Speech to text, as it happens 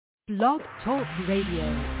Blog Talk Radio.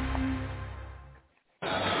 All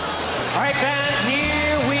right, fans,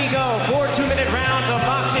 here we go. 4 2-minute rounds of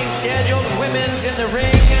boxing scheduled. Women's in the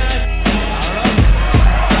ring.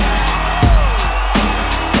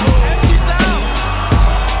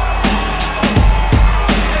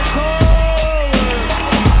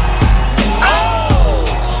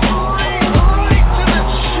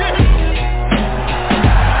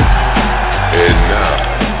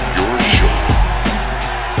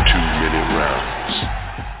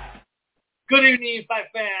 Good evening, fight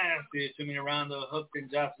fans. It's 2-minute round of Hook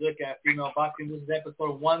and Jobs look at female boxing. This is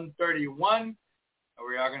episode 131.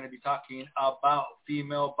 We are going to be talking about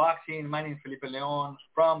female boxing. My name is Felipe Leon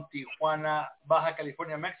from Tijuana, Baja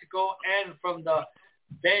California, Mexico, and from the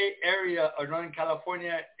Bay Area of Northern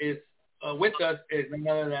California is with us is none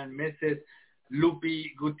other than Mrs.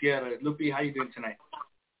 Lupi Gutierrez. Lupi, how you doing tonight?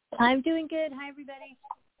 I'm doing good. Hi, everybody.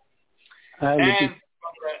 Hi, Lupi. And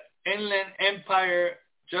from the Inland Empire,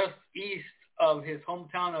 just east of his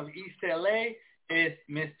hometown of East LA, is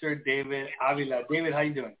Mr. David Avila. David, how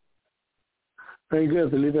you doing? Very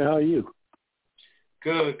good, Felipe. How are you?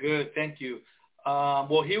 Good. Thank you.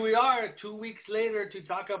 Well, here we are 2 weeks later to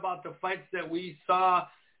talk about the fights that we saw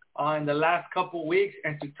in the last couple weeks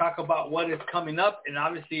and to talk about what is coming up. And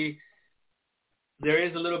obviously, there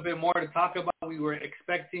is a little bit more to talk about. We were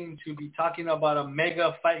expecting to be talking about a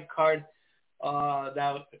mega fight card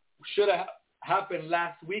that should have happened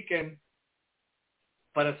last weekend,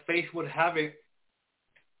 but as fate would have it,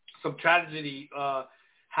 some tragedy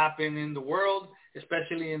happened in the world,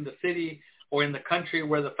 especially in the city or in the country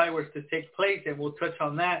where the fight was to take place, and we'll touch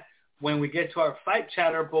on that when we get to our fight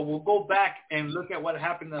chatter. But we'll go back and look at what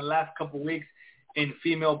happened in the last couple of weeks in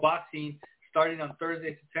female boxing, starting on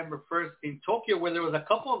Thursday, September 1st in Tokyo, where there was a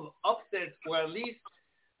couple of upsets where at least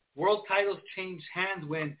world titles changed hands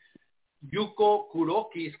when Yuko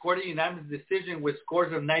Kuroki scored a unanimous decision with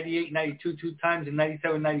scores of 98-92 two times and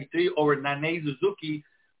 97-93 over Nanae Suzuki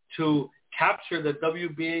to capture the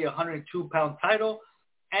WBA 102-pound title.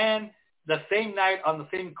 And the same night on the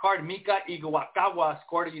same card, Mika Iwakawa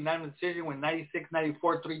scored a unanimous decision with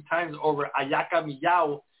 96-94 three times over Ayaka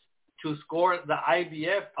Miyao to score the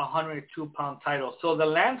IBF 102-pound title. So the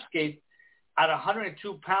landscape at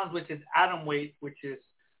 102 pounds, which is atom weight, which is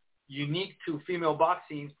unique to female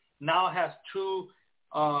boxing, now has two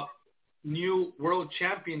new world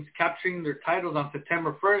champions capturing their titles on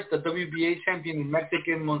September 1st. The WBA champion is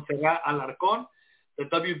Mexican Montserrat Alarcon. The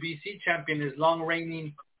WBC champion is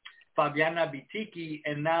long-reigning Fabiana Bitiki.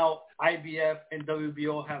 And now IBF and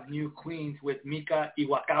WBO have new queens with Mika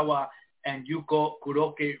Iwakawa and Yuko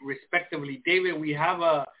Kuroki, respectively. David, we have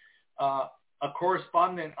a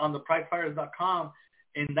correspondent on the PrideFighters.com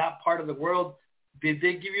in that part of the world. Did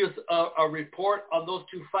they give you a report on those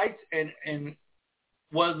two fights, and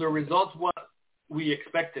was the results what we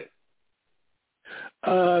expected?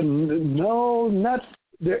 No, not.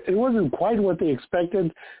 It wasn't quite what they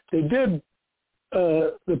expected. They did.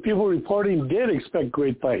 The people reporting did expect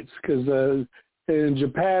great fights because in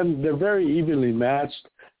Japan they're very evenly matched,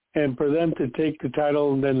 and for them to take the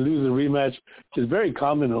title and then lose a rematch is very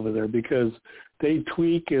common over there because they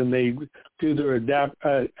tweak and they do their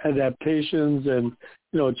adaptations and,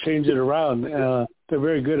 change it around. They're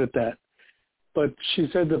very good at that. But she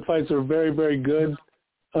said the fights are very, very good.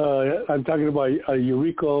 I'm talking about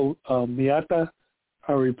Yuriko Miyata,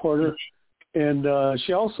 our reporter. And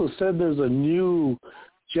she also said there's a new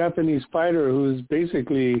Japanese fighter who's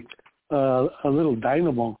basically a little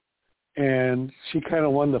dynamo. And she kind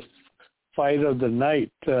of won the fight of the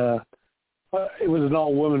night. It was an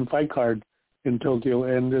all-women fight card in Tokyo,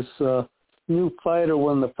 and this new fighter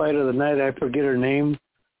won the fight of the night. I forget her name.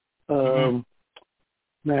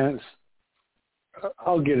 Man,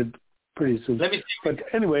 I'll get it pretty soon. Let me see. But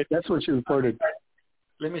anyway, that's what she reported.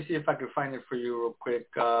 Let me see if I can find it for you real quick.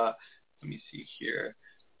 Let me see here.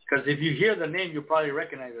 Because if you hear the name, you'll probably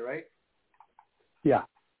recognize it, right? Yeah.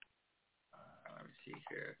 Let me see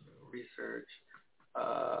here. Research.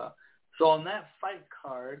 So on that fight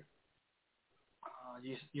card,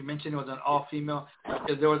 you mentioned it was an all-female.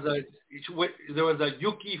 There was a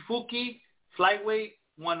Yuki Fuki flyweight,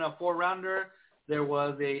 won a 4-rounder. There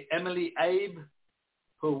was a Emily Abe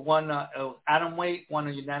who won atom weight, won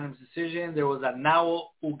a unanimous decision. There was a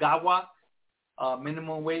Nao Ugawa,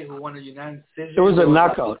 minimum weight, who won a unanimous decision. It was a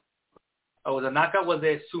knockout. It was a knockout. Was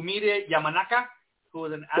it Sumire Yamanaka, who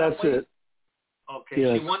was an atom weight? That's it. Okay,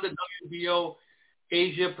 yes. She won the WBO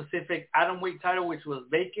Asia Pacific atomweight title, which was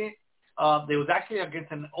vacant. They was actually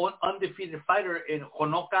against an undefeated fighter in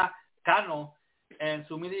Honoka Kano, and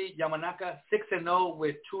Sumire Yamanaka 6-0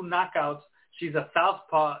 with 2 knockouts. She's a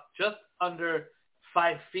southpaw, just under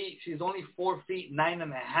 5 feet. She's only 4 feet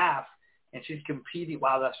 9.5, and she's competing.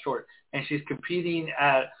 Wow, that's short. And she's competing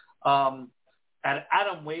at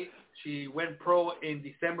atom weight. She went pro in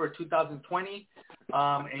December 2020,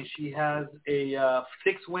 and she has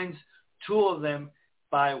 6 wins, 2 of them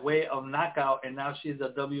by way of knockout, and now she's a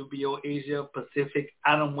WBO Asia Pacific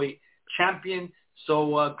atom weight champion.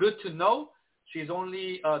 So good to know. She's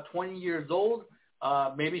only 20 years old.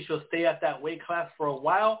 Maybe she'll stay at that weight class for a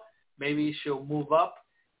while. Maybe she'll move up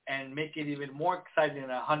and make it even more exciting at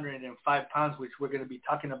 105 pounds, which we're going to be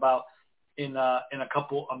talking about in a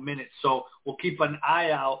couple of minutes. So we'll keep an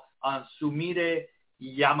eye out on Sumire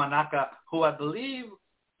Yamanaka, who I believe,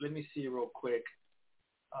 let me see real quick.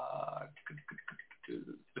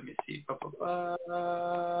 Let me see.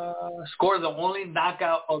 Scored the only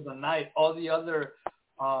knockout of the night. All the other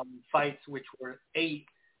fights, which were 8,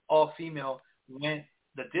 all female, went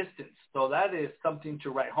the distance. So that is something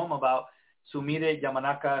to write home about. Sumire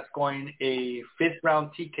Yamanaka scoring a 5th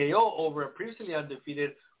round TKO over a previously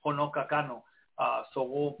undefeated Honoka Kano. So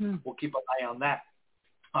we'll keep an eye on that.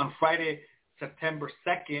 On Friday, September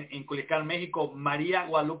 2nd, in Culiacán, Mexico, Maria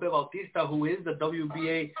Guadalupe Bautista, who is the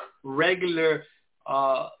WBA regular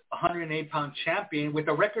 108-pound champion with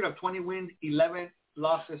a record of 20 wins, 11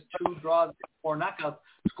 losses, 2 draws, 4 knockouts,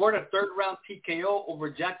 scored a 3rd round TKO over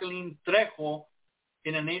Jacqueline Trejo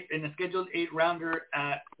in a scheduled 8-rounder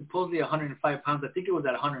at supposedly 105 pounds. I think it was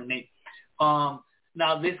at 108. Now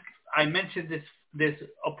I mentioned this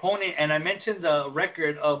opponent, and I mentioned the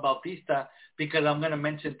record of Bautista because I'm going to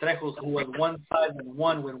mention Trejo's, who was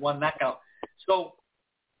 1-5-1 with 1 knockout. So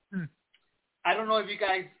I don't know if you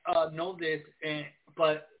guys know this,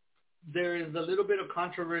 but there is a little bit of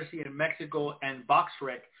controversy in Mexico and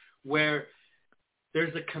BoxRec where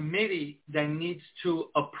there's a committee that needs to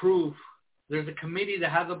approve. There's a committee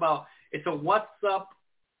that has it's a WhatsApp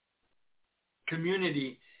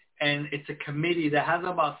community, and it's a committee that has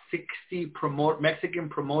about 60 Mexican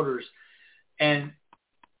promoters. And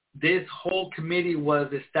this whole committee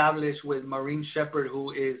was established with Maureen Shepard,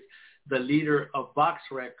 who is the leader of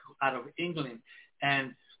BoxRec out of England.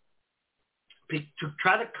 And to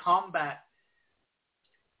try to combat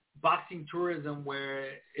boxing tourism, where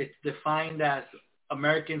it's defined as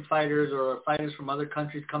American fighters or fighters from other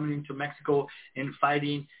countries coming into Mexico and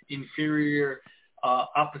fighting inferior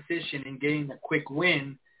opposition and getting a quick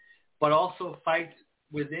win, but also fights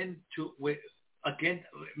against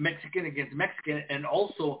Mexican, and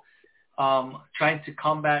also trying to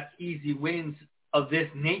combat easy wins of this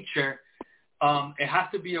nature. It has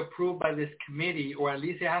to be approved by this committee, or at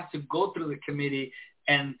least it has to go through the committee,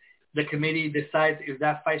 and the committee decides if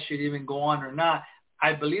that fight should even go on or not.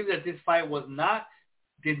 I believe that this fight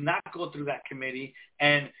did not go through that committee,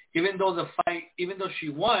 and even though she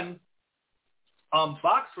won,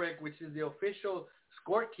 BoxRec, which is the official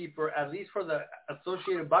scorekeeper, at least for the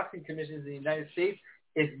Associated Boxing Commissions in the United States,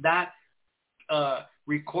 is not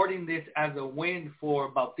recording this as a win for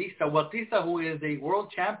Bautista. Bautista, who is a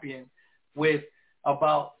world champion with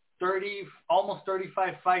about almost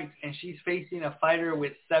 35 fights, and she's facing a fighter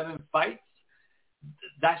with 7 fights,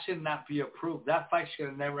 that should not be approved. That fight should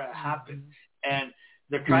have never happened. And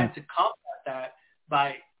they're trying to combat that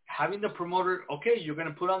by having the promoter, okay, you're going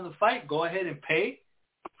to put on the fight, go ahead and pay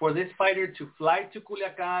for this fighter to fly to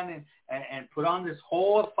Culiacán and put on this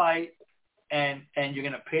whole fight, and you're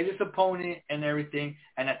going to pay this opponent and everything.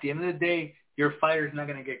 And at the end of the day, your fighter is not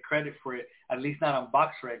going to get credit for it, at least not on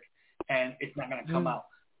BoxRec, and it's not going to come out.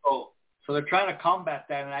 So they're trying to combat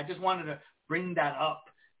that, and I just wanted to bring that up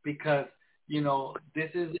because, this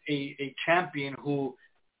is a champion who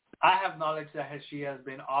I have knowledge that she has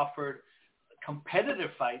been offered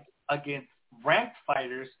competitive fights against ranked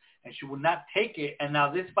fighters, and she would not take it. And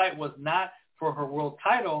now this fight was not for her world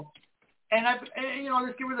title. And let's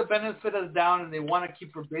give her the benefit of the doubt, and they want to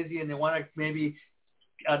keep her busy, and they want to maybe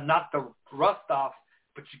knock the rust off.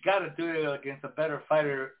 But you got to do it against a better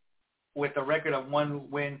fighter with a record of 1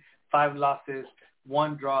 win, 5 losses,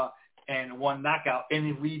 1 draw, and 1 knockout. And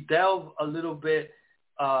if we delve a little bit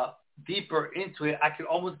deeper into it, I can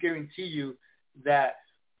almost guarantee you that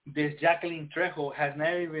this Jacqueline Trejo has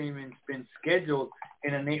never even been scheduled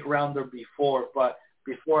in an 8-rounder before. But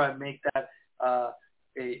before I make that a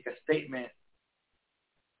statement,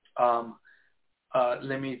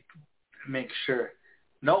 let me make sure.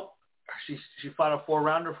 Nope. She fought a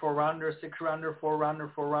 4-rounder, 4-rounder, 6-rounder,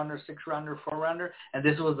 4-rounder, 4-rounder, 6-rounder, 4-rounder, and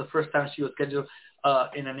this was the first time she was scheduled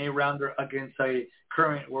in an 8-rounder against a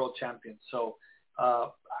current world champion. So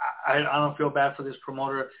I don't feel bad for this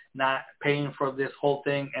promoter not paying for this whole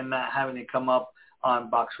thing and not having it come up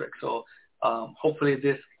on BoxRec. So hopefully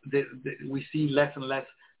we see less and less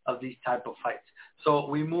of these type of fights. So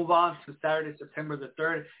we move on to Saturday, September the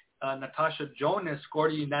 3rd. Natasha Jonas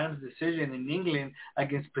scored a unanimous decision in England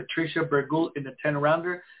against Patricia Bergut in the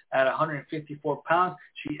 10-rounder at 154 pounds.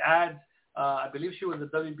 She adds, I believe she was the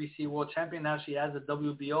WBC World Champion. Now she adds a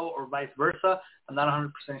WBO or vice versa. I'm not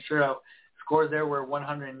 100% sure. Scores there were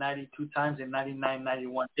 192 times and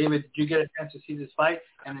 99-91. David, did you get a chance to see this fight?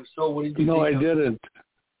 And if so, what did you think? No, I didn't.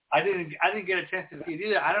 I didn't get a chance to see it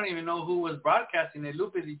either. I don't even know who was broadcasting it.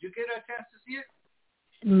 Lupi, did you get a chance to see it?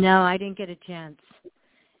 No, I didn't get a chance.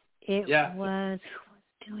 It Yeah. was who was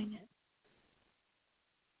doing it?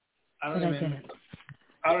 I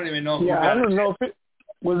don't even know. Yeah, I don't know if it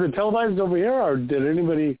was it televised over here or did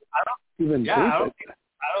anybody even tape it?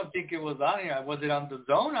 I don't think it was on here. Was it on the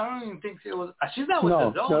Zone? I don't even think it was. She's not with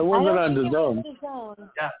the Zone. No, it wasn't on the Zone.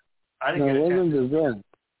 Yeah, I didn't get a chance. No, it wasn't the Zone.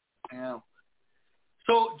 Yeah.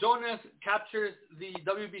 So Jonas captures the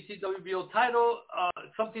WBC WBO title.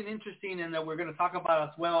 Something interesting and that we're going to talk about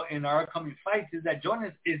as well in our upcoming fights is that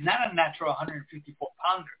Jonas is not a natural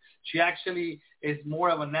 154-pounder. She actually is more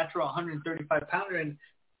of a natural 135-pounder. And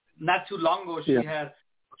not too long ago, she had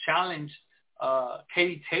challenged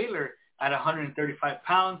Katie Taylor at 135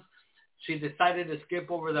 pounds. She decided to skip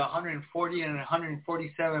over the 140 and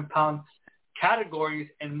 147-pound categories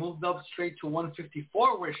and moved up straight to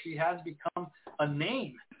 154, where she has become a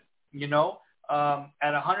name,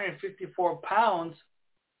 at 154 pounds,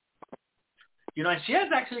 and she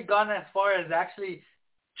has actually gone as far as actually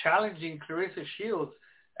challenging Clarissa Shields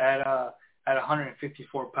at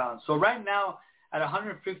 154 pounds. So right now at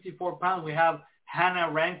 154 pounds, we have Hannah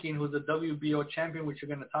Rankin, who's a WBO champion, which we're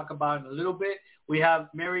going to talk about in a little bit. We have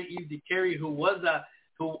Mary Eve DeCarey, who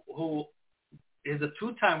is a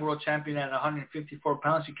two-time world champion at 154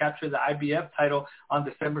 pounds. She captured the IBF title on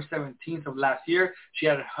December 17th of last year. She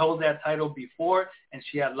had held that title before, and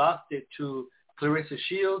she had lost it to Clarissa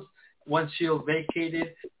Shields. Once Shields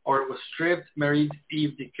vacated or was stripped, Mary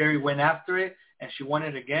Eve DeCarey went after it, and she won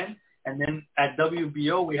it again. And then at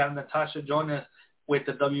WBO, we have Natasha Jonas with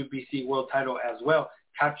the WBC world title as well,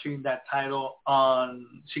 capturing that title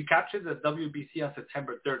she captured the WBC on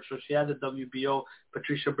September 3rd. So she had the WBO.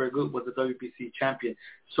 Patricia Bergut was the WBC champion.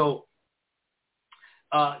 So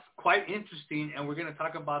it's quite interesting, and we're going to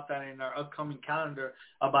talk about that in our upcoming calendar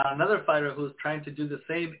about another fighter who's trying to do the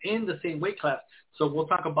same in the same weight class. So we'll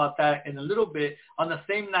talk about that in a little bit. On the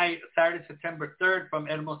same night, Saturday, September 3rd, from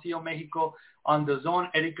Hermosillo, Mexico, on the Zone,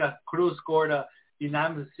 Erika Cruz scored a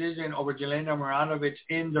unanimous decision over Jelena Marjanovic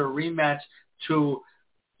in the rematch to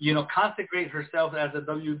consecrate herself as a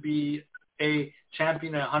WBA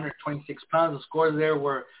champion at 126 pounds. The scores there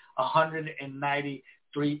were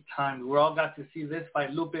 193 times. We all got to see this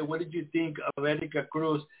fight. Lupe, what did you think of Erika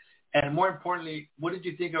Cruz? And more importantly, what did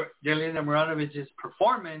you think of Jelena Marjanovic's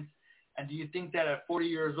performance? And do you think that at 40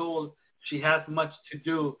 years old, she has much to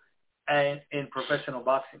do in professional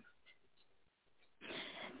boxing?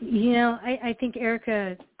 I think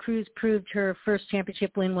Erika Cruz proved her first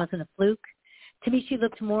championship win wasn't a fluke. To me, she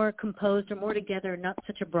looked more composed or more together, not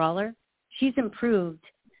such a brawler. She's improved.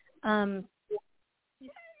 Jelena,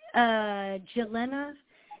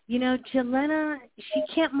 she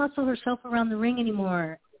can't muscle herself around the ring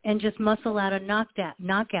anymore and just muscle out a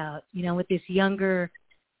knockout, with this younger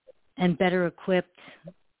and better equipped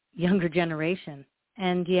younger generation.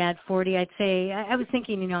 And at 40, I'd say, I was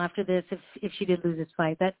thinking, after this, if she did lose this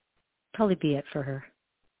fight, that'd probably be it for her.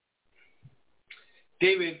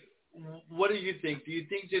 David, what do you think? Do you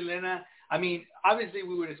think Jelena, obviously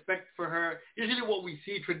we would expect for her, usually what we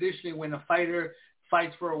see traditionally when a fighter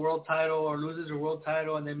fights for a world title or loses a world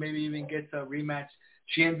title and then maybe even gets a rematch,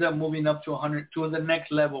 she ends up moving up to the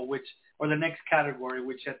next level, or the next category,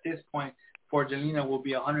 which at this point for Jelena will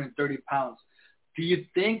be 130 pounds. Do you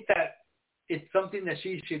think that it's something that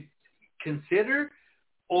she should consider,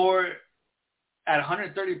 or at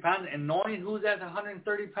 130 pounds and knowing who's at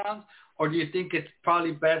 130 pounds, or do you think it's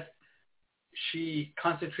probably best she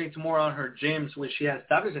concentrates more on her gyms, which she has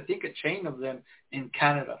established, I think, a chain of them in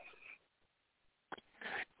Canada?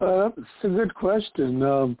 That's a good question.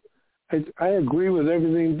 I agree with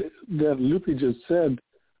everything that Lupi just said.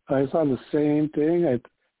 I saw the same thing. I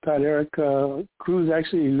thought Erika Cruz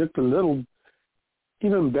actually looked a little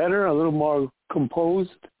even better, a little more composed.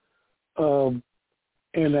 And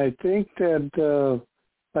I think that,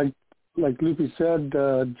 like Lupi said,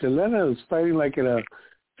 Jelena is fighting like at a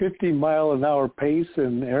 50-mile-an-hour pace,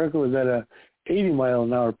 and Erika was at a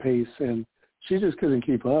 80-mile-an-hour pace, and she just couldn't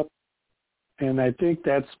keep up. And I think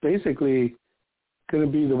that's basically going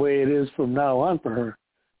to be the way it is from now on for her.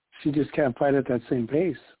 She just can't fight at that same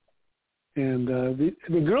pace. And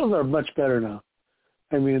the girls are much better now.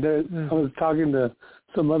 I mean, I was talking to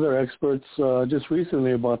some other experts just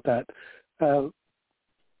recently about that.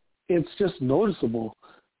 It's just noticeable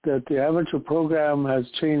that the amateur program has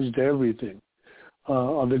changed everything.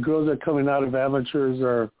 The girls that are coming out of amateurs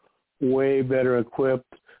are way better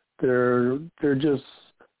equipped. They're just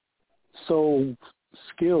so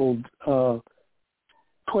skilled.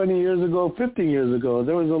 20 years ago, 15 years ago,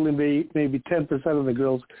 there was only maybe 10% of the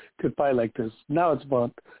girls could fight like this. Now it's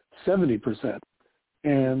about 70%.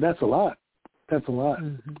 And that's a lot. That's a lot.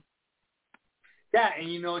 Mm-hmm. Yeah, and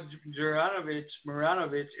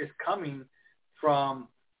Marjanovic is coming from,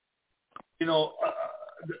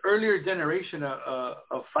 the earlier generation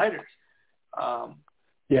of fighters.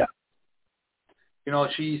 Yeah.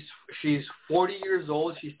 She's 40 years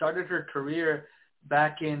old. She started her career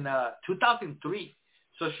back in 2003.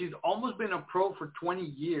 So she's almost been a pro for 20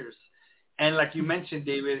 years. And like you mentioned,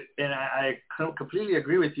 David, and I completely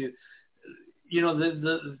agree with you,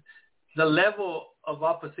 the level of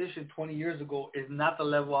opposition 20 years ago is not the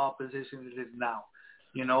level of opposition it is now.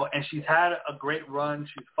 And she's had a great run.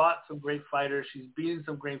 She's fought some great fighters. She's beaten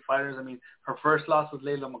some great fighters. I mean, her first loss was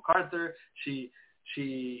Layla MacArthur. She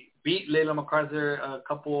beat Layla MacArthur a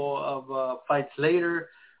couple of fights later.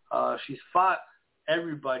 She's fought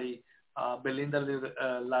everybody. Belinda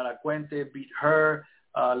Lara Cuente beat her,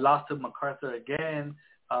 lost to MacArthur again.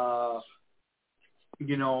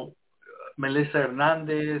 Melissa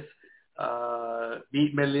Hernandez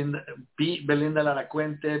beat Belinda Lara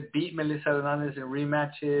Cuente, beat Melissa Hernandez in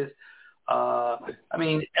rematches. I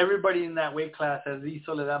mean, everybody in that weight class, as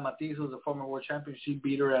Soledad Matiz, who's a former world champion, she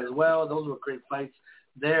beat her as well. Those were great fights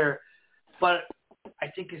there. But I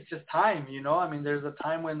think it's just time, I mean, there's a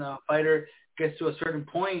time when a fighter gets to a certain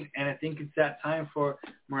point, and I think it's that time for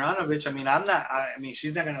Marjanovic. I mean,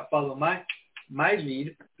 she's not going to follow my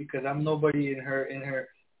lead because I'm nobody in her in her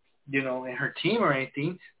team or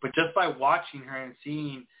anything, but just by watching her and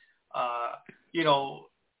seeing,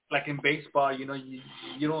 like in baseball, you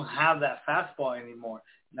don't have that fastball anymore.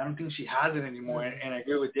 And I don't think she has it anymore. And I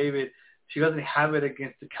agree with David. She doesn't have it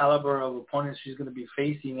against the caliber of opponents she's going to be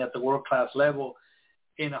facing at the world-class level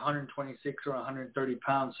in 126 or 130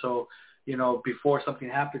 pounds. So, before something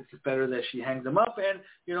happens, it's better that she hangs them up. And,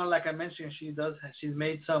 like I mentioned, she's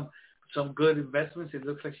made some good investments. It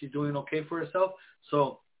looks like she's doing okay for herself.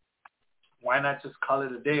 So why not just call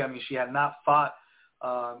it a day? I mean, she had not fought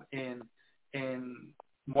in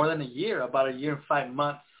more than a year, about a year and 5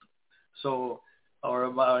 months. So, or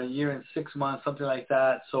about a year and 6 months, something like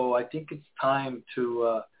that. So I think it's time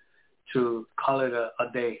to call it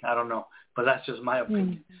a day. I don't know, but that's just my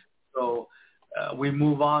opinion. So we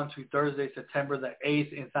move on to Thursday, September the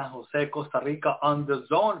 8th in San Jose, Costa Rica on the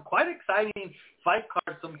Zone. Quite exciting fight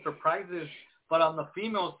card, some surprises. But on the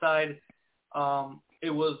female side, it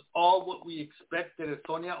was all what we expected.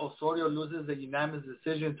 Sonia Osorio loses the unanimous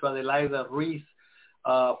decision to Adelaida Ruiz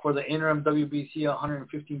for the interim WBC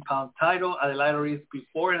 115-pound title. Adelaida Ruiz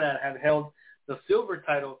before that had held the silver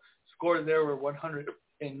title. Scores there were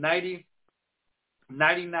 190,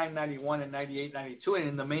 99-91, and 98-92. And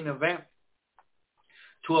in the main event,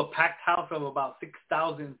 to a packed house of about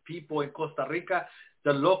 6,000 people in Costa Rica,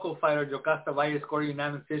 the local fighter Yocasta Valle scored a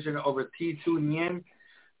unanimous decision over T2 Nguyen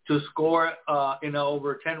to score in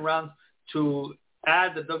over 10 rounds to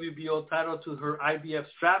add the WBO title to her IBF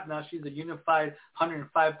strap. Now she's a unified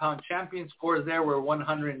 105-pound champion. Scores there were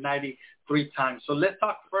 193 times. So let's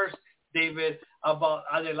talk first, David, about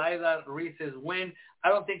Adelaida Ruiz's win. I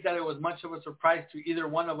don't think that it was much of a surprise to either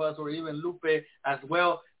one of us or even Lupe as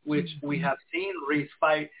well, which we have seen Ruiz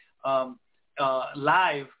fight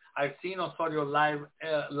live. I've seen Osorio live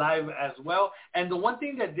as well. And the one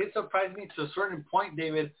thing that did surprise me to a certain point,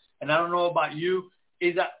 David, and I don't know about you,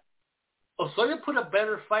 is that Osorio put a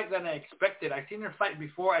better fight than I expected. I've seen her fight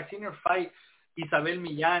before. I've seen her fight Isabel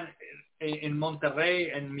Millán in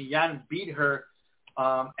Monterrey, and Millán beat her.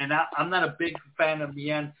 And I'm not a big fan of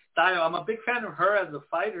Millán's style. I'm a big fan of her as a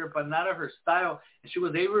fighter, but not of her style. And she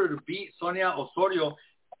was able to beat Sonia Osorio.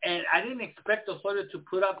 And I didn't expect Osorio to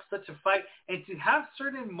put up such a fight and to have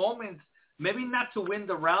certain moments, maybe not to win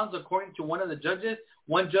the rounds according to one of the judges.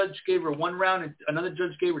 One judge gave her 1 round and another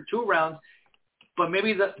judge gave her 2 rounds. But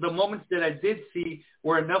maybe the moments that I did see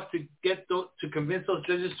were enough to to convince those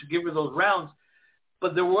judges to give her those rounds.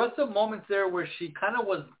 But there were some moments there where she kind of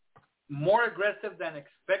was more aggressive than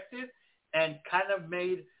expected and kind of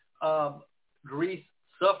made Ruiz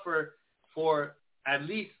suffer for at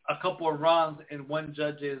least a couple of rounds in one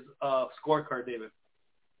judge's scorecard, David.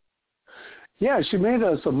 Yeah, she made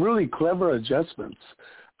some really clever adjustments.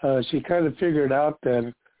 She kind of figured out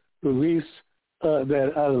that Ruiz,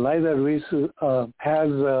 that Adelaida Ruiz has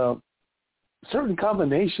certain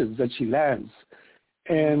combinations that she lands.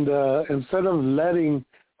 And instead of letting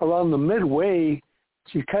around the midway,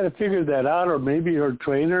 she kind of figured that out, or maybe her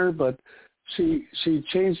trainer, but she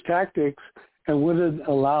changed tactics and wouldn't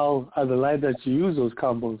allow Adelaida to use those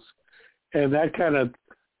combos. And that kind of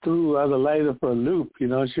threw Adelaida for a loop. She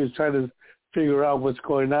was trying to figure out what's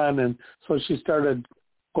going on, and so she started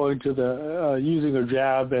going to the using her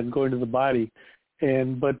jab and going to the body.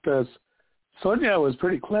 But Sonia was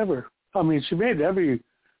pretty clever. I mean, she made every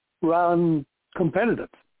round competitive.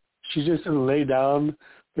 She just didn't lay down,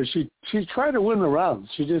 but she tried to win the rounds.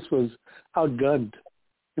 She just was outgunned,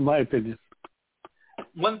 in my opinion.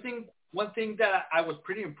 One thing that I was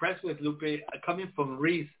pretty impressed with, Lupe, coming from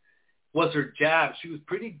Reese, was her jab. She was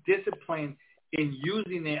pretty disciplined in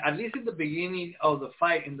using it, at least in the beginning of the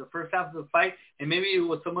fight, in the first half of the fight, and maybe it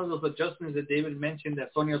was some of those adjustments that David mentioned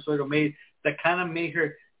that Sonia Soto made that kind of made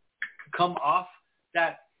her come off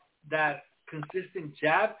that consistent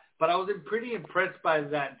jab. But I was pretty impressed by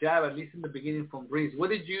that jab, at least in the beginning from Reese. What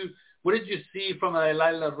did you see from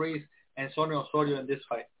Adelaida Reese and Sonia Osorio in this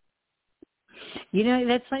fight?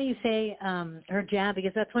 That's funny you say her jab,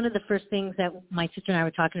 because that's one of the first things that my sister and I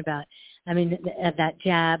were talking about. I mean, that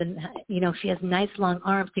jab, and, she has nice long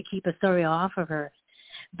arms to keep Osorio off of her.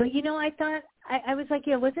 But, I thought, I was like,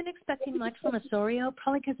 I wasn't expecting much from Osorio,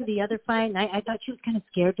 probably because of the other fight, and I thought she was kind of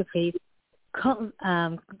scared to face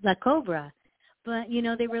La Cobra. But,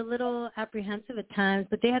 they were a little apprehensive at times,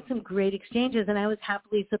 but they had some great exchanges, and I was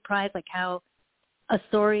happily surprised, like, how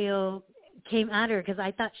Osorio came at her, because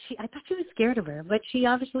I thought she was scared of her, but she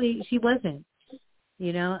wasn't,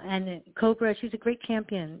 and Cobra, she's a great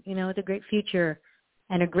champion, with a great future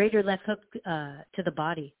and a greater left hook to the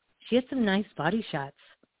body. She has some nice body shots.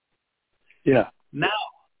 Yeah. Now,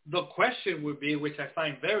 the question would be, which I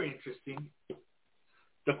find very interesting,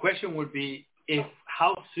 the question would be if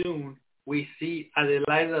how soon we see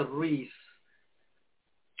Adelaida Reese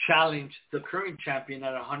challenge the current champion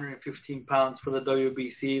at 115 pounds for the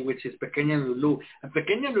WBC, which is Pequeña Lulu. And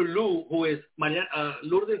Pequeña Lulu, who is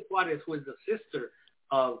Lourdes Juarez, who is the sister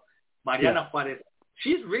of Mariana Juarez,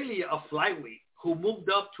 she's really a flyweight who moved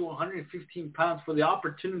up to 115 pounds for the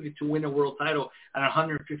opportunity to win a world title at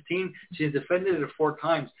 115. She's defended it 4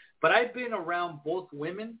 times. But I've been around both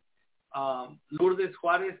women, Lourdes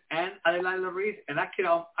Juarez and Adelaida Reese, and I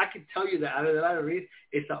can tell you that Adelaida Reese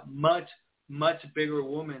is a much bigger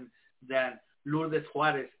woman than Lourdes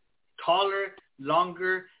Juarez, taller,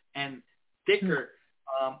 longer, and thicker.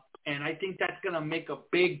 And I think that's going to make a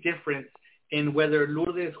big difference in whether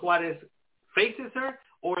Lourdes Juarez faces her,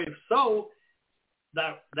 or if so,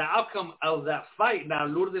 the outcome of that fight. Now,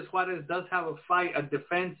 Lourdes Juarez does have a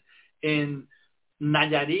defense in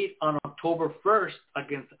Nayarit on October 1st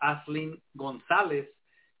against Aslin Gonzalez,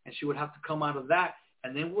 and she would have to come out of that.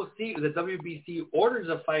 And then we'll see. The WBC orders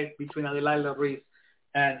a fight between Adelaida Reese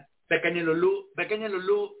and Pequeña Lulu. Pequeña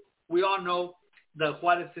Lulu, we all know the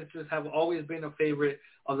Juarez sisters have always been a favorite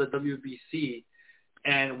of the WBC.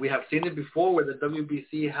 And we have seen it before where the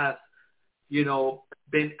WBC has,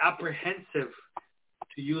 been apprehensive,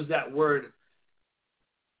 to use that word,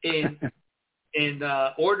 in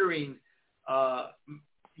ordering,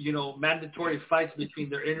 mandatory fights between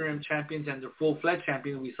their interim champions and their full-fledged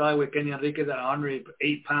champions. We saw it with Kenny Enriquez at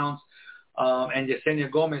 108 pounds and Yesenia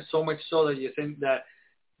Gomez, so much so that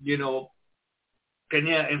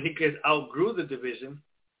Kenny Enriquez outgrew the division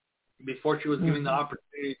before she was given the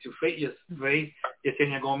opportunity to face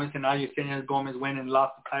Yesenia Gomez, and now Yesenia Gomez went and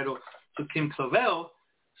lost the title to Kim Clavel.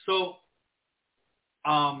 So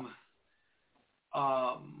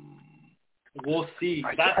we'll see.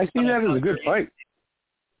 I think that is a good fight.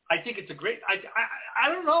 I think it's a great. I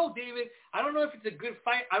don't know, David. I don't know if it's a good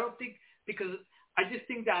fight. I don't think, because I just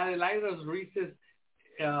think that Adelaida Reese's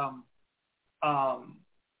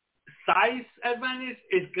size advantage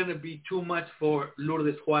is going to be too much for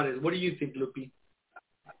Lourdes Juarez. What do you think, Lupi?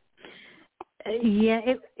 Yeah,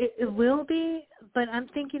 it will be, but I'm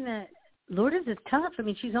thinking that Lourdes is tough. I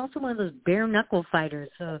mean, she's also one of those bare knuckle fighters,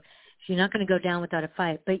 so she's not going to go down without a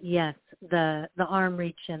fight. But yes, the arm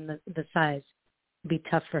reach and the size will be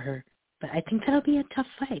tough for her. But I think that'll be a tough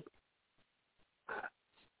fight.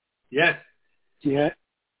 Yes. Yeah.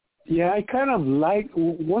 Yeah, I kind of like,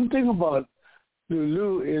 one thing about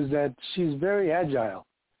Lulu is that she's very agile.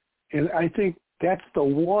 And I think that's the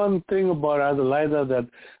one thing about Adelaida that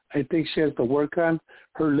I think she has to work on.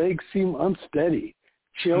 Her legs seem unsteady.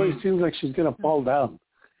 She always seems like she's going to fall down.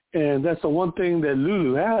 And that's the one thing that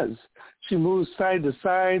Lulu has. She moves side to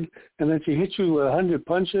side, and then she hits you with 100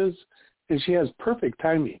 punches, and she has perfect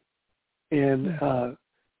timing. And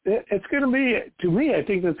it's going to be, to me, I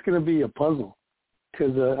think that's going to be a puzzle.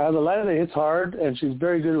 because Adelaida hits hard, and she's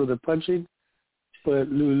very good with her punching. But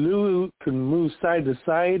Lulu can move side to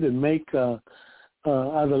side and make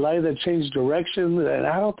Adelaida change direction, and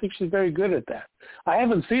I don't think she's very good at that. I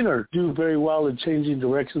haven't seen her do very well in changing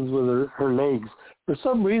directions with her legs. For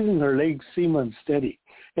some reason, her legs seem unsteady.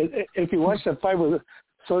 If you watch that fight with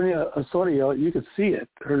Sonia Osorio, you could see it.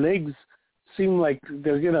 Her legs seem like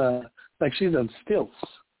like she's on stilts.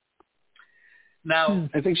 Now,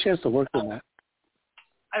 I think she has to work on that.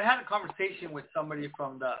 I had a conversation with somebody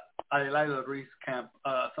from the Adelaida Ruiz camp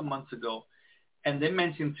some months ago, and they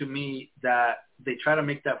mentioned to me that they try to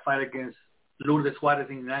make that fight against Lourdes Juarez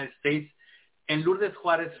in the United States, and Lourdes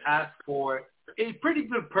Juarez asked for a pretty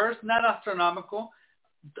good purse, not astronomical,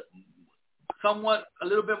 somewhat a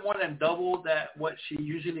little bit more than double that what she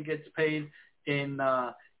usually gets paid in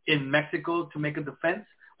Mexico to make a defense,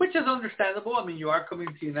 which is understandable. I mean, you are coming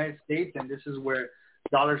to the United States, and this is where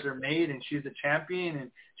dollars are made, and she's a champion,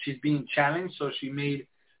 and she's being challenged, so she made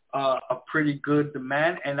a pretty good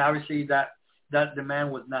demand, and obviously that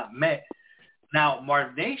demand was not met. Now,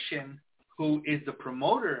 Marv Nation, who is the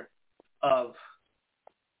promoter of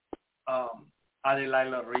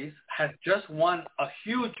Adelaida Ruiz, has just won a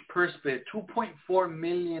huge purse bid, $2.4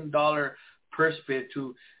 million purse bid,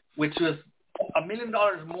 which was $1 million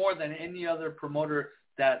more than any other promoter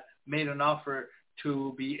that made an offer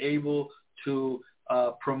to be able to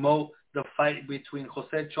promote the fight between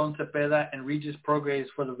Jose Chon Cepeda and Regis Prograis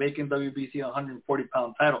for the vacant WBC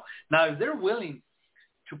 140-pound title. Now, if they're willing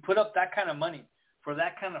to put up that kind of money for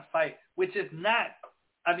that kind of fight, which is not,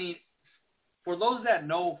 I mean, for those that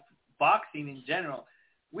know boxing in general,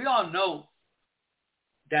 we all know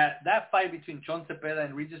that fight between Chon Cepeda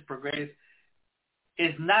and Regis Prograis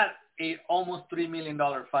is not a almost $3 million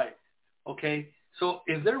fight, okay? So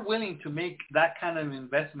if they're willing to make that kind of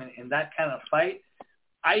investment in that kind of fight,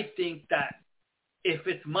 I think that if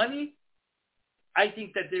it's money, I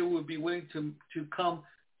think that they would be willing to come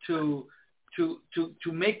to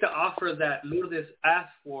make the offer that Lourdes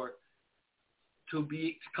asked for to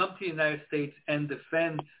come to the United States and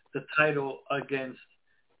defend the title against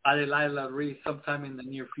Adelaida Ruiz sometime in the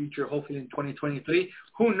near future, hopefully in 2023.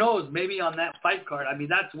 Who knows? Maybe on that fight card. I mean,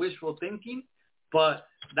 that's wishful thinking, but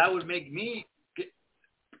that would make me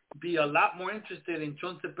be a lot more interested in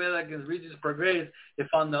Chon Cepeda against Regis Prograis if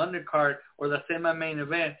on the undercard or the semi-main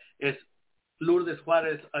event is Lourdes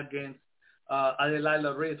Juarez against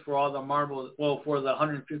Adelaida Ruiz for all the marbles, for the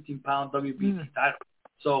 115-pound WBC title.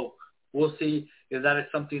 So we'll see if that is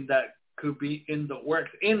something that could be in the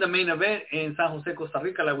works. In the main event in San Jose, Costa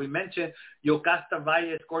Rica, like we mentioned, Yocasta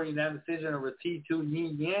Valle scored unanimous decision over T2 Ni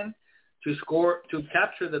Yen to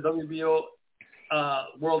capture the WBO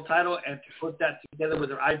world title and to put that together with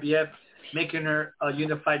her IBF, making her a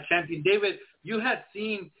unified champion. David, you had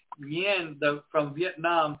seen Yen from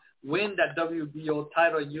Vietnam win that WBO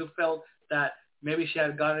title, and you felt that maybe she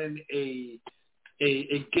had gotten a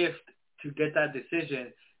gift to get that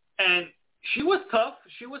decision. And she was tough.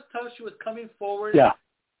 She was coming forward. Yeah.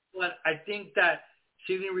 But I think that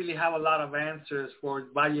she didn't really have a lot of answers for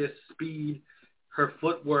Valle's speed, her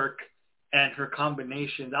footwork, and her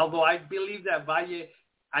combinations. Although I believe that Valle,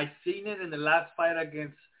 I've seen it in the last fight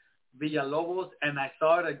against Villalobos, and I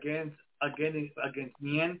saw it against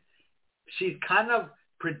Nien. She's kind of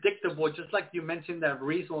predictable, just like you mentioned that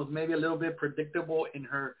Ruiz was maybe a little bit predictable in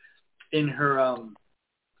her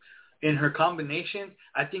combinations.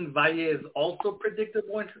 I think Valle is also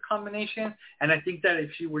predictable in her combinations, and I think that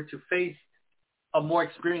if she were to face a more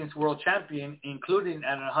experienced world champion, including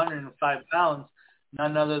at 105 pounds,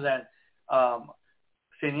 none other than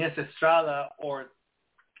Inés Estrada or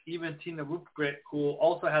even Tina Rupgret, who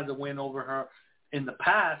also has a win over her in the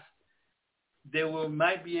past, they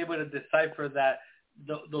might be able to decipher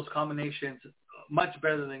those combinations much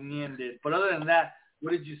better than Nien did. But other than that,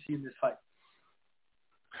 what did you see in this fight?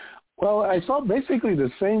 Well, I saw basically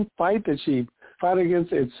the same fight that she fought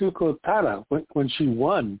against Etsuko Tada when she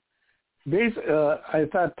won. I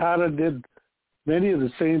thought Tada did many of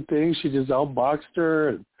the same things. She just outboxed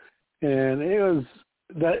her, and it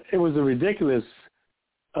was a ridiculous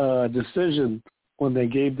decision when they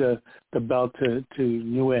gave the belt to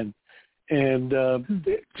Nguyen. And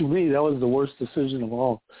to me, that was the worst decision of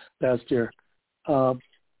all last year.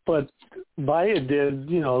 But Valle did,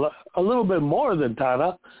 a little bit more than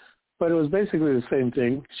Tada, but it was basically the same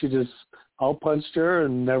thing. She just outpunched her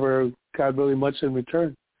and never got really much in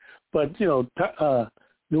return. But,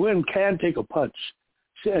 Nguyen can take a punch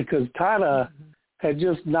because Tada had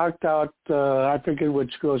just knocked out, I forget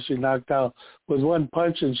which girl she knocked out, was one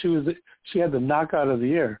punch, and she had the knockout of the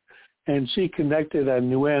year. And she connected on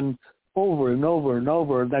Nguyen over and over and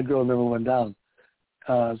over, and that girl never went down.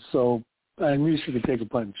 So I knew she could take a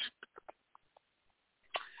punch.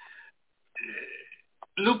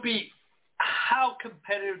 Lupi, how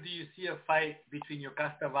competitive do you see a fight between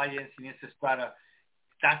Yocasta Valle and Inés Estrada?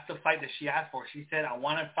 That's the fight that she asked for. She said, I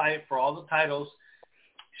want to fight for all the titles.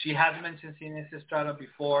 She has mentioned Inés Estrada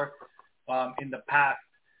before in the past.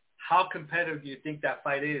 How competitive do you think that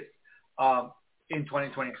fight is in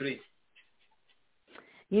 2023?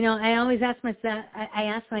 You know, I always ask myself. I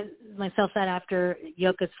ask myself that after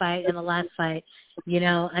Yoka's fight and the last fight. You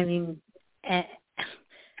know, I mean,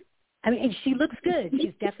 she looks good.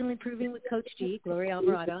 She's definitely proving with Coach G, Gloria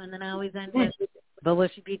Alvarado. And then I always end with, but will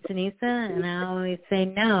she beat Sinisa? And I always say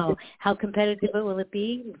no. How competitive will it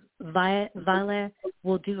be? Vale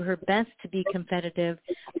will do her best to be competitive.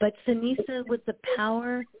 But Sinisa, with the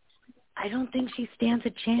power, I don't think she stands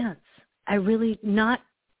a chance. Not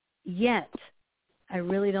yet. I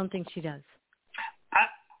really don't think she does.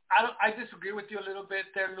 I disagree with you a little bit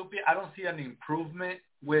there, Lupi. I don't see an improvement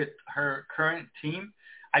with her current team.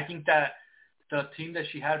 I think that the team that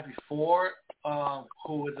she had before, who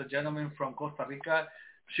was a gentleman from Costa Rica,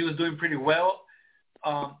 she was doing pretty well.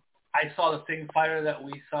 I saw the same fighter that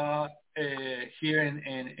we saw here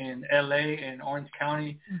in L.A. in Orange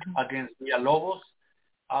County against Villalobos.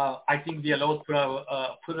 I think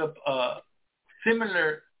Villalobos put up a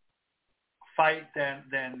similar fight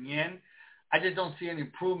than Yen. I just don't see any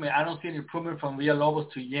improvement. I don't see any improvement from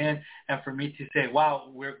Villalobos to Yen, and for me to say,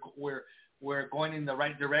 wow, we're going in the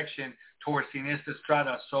right direction towards Inés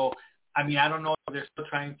Estrada. So, I mean, I don't know if they're still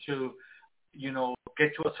trying to,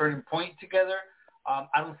 get to a certain point together. I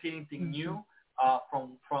don't see anything new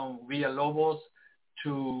from Villalobos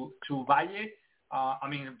to Valle.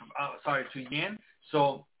 To Yen.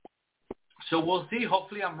 So we'll see.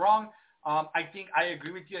 Hopefully I'm wrong. I think I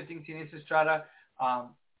agree with you. I think Inés Estrada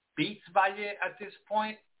beats Valle at this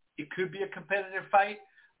point. It could be a competitive fight.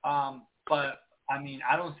 But, I mean,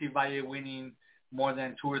 I don't see Valle winning more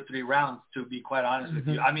than 2 or 3 rounds, to be quite honest with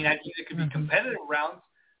you. I mean, I think it could be competitive rounds,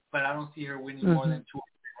 but I don't see her winning more than 2 or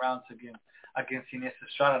 3 rounds against Inés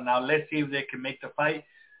Estrada. Now, let's see if they can make the fight.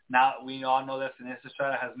 Now, we all know that Inés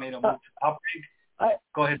Estrada has made a move to top rank.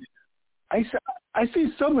 Go ahead. I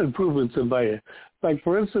see some improvements in Valle. Like,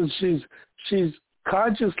 for instance, she's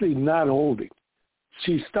consciously not holding.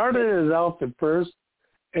 She started it out at first,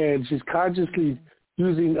 and she's consciously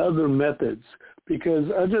using other methods, because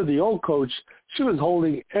under the old coach, she was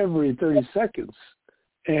holding every 30 seconds.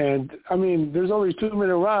 And, I mean, there's only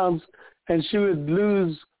 2-minute rounds, and she would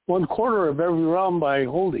lose 1/4 of every round by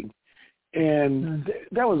holding. And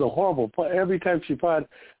that was a horrible play. Every time she fought,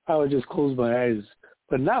 I would just close my eyes.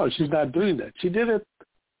 But now she's not doing that. She did it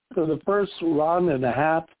for the first round and a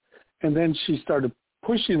half, and then she started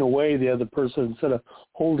pushing away the other person instead of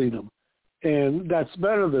holding them. And that's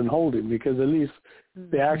better than holding, because at least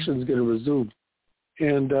the action's going to resume.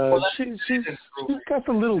 And she's got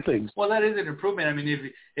some little things. Well, that is an improvement. I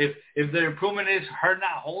mean, if the improvement is her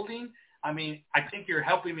not holding, I mean, I think you're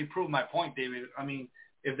helping me prove my point, David. I mean,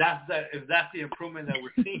 if that's the improvement that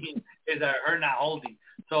we're seeing, is that her not holding.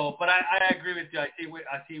 So, but I agree with you. I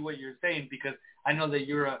see what you're saying, because I know that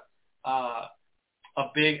you're a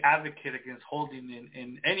big advocate against holding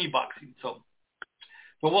in any boxing. So,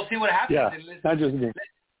 but we'll see what happens. Yeah, not just me.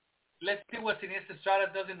 Let's see what Inés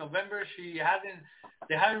Estrada does in November. They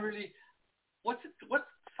haven't really. What's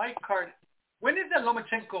fight card? When is the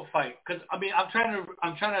Lomachenko fight? Because I mean, I'm trying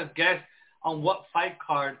to guess on what fight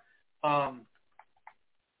card. I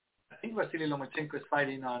think Vasily Lomachenko is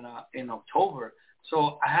fighting in October.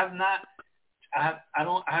 So I haven't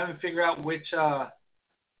figured out which. I've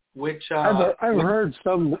heard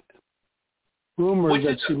some rumors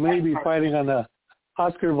that she may be fighting on a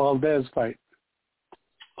Oscar Valdez fight.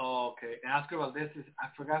 Oh, okay. And Oscar Valdez I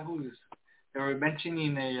forgot who is. They were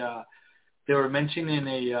mentioning a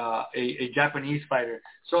Japanese fighter.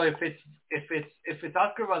 So if it's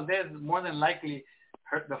Oscar Valdez, more than likely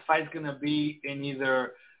the fight's gonna be in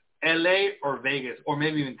either L.A. or Vegas, or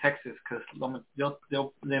maybe even Texas, because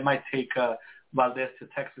they might take Valdez to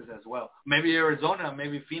Texas as well. Maybe Arizona,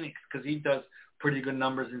 maybe Phoenix, because he does pretty good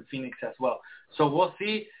numbers in Phoenix as well. So we'll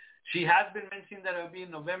see. She has been mentioning that it'll be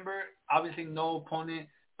in November. Obviously, no opponent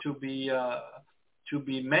to be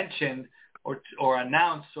mentioned or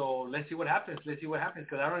announced. So let's see what happens.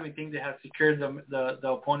 Because I don't even think they have secured the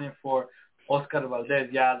opponent for Oscar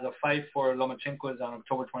Valdez. Yeah, the fight for Lomachenko is on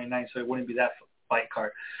October 29th, so it wouldn't be that fight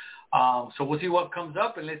card. So we'll see what comes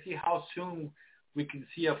up, and let's see how soon we can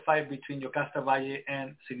see a fight between Yocasta Valle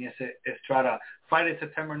and Inés Estrada. Friday,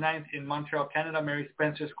 September 9th in Montreal, Canada. Mary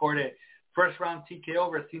Spencer scored a first-round TKO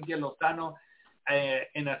over Cynthia Lozano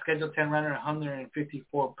in a scheduled 10-rounder,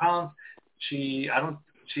 154 pounds. She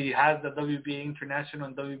has the WBA International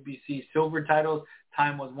and WBC silver titles.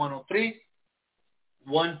 Time was 103.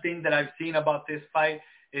 One thing that I've seen about this fight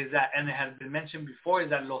is that, and it has been mentioned before, is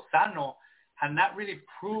that Lozano had not really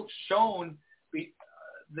shown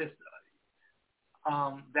this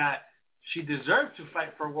that she deserved to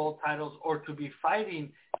fight for world titles or to be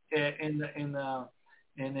fighting in an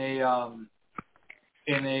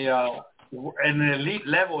elite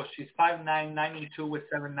level. She's 5'9", 92 with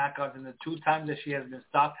 7 knockouts, and the 2 times that she has been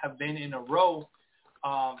stopped have been in a row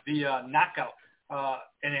via knockout,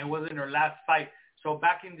 and it was in her last fight. So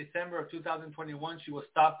back in December of 2021, she was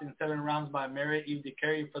stopped in 7 rounds by Mary-Eve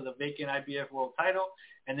DeCarry for the vacant IBF world title,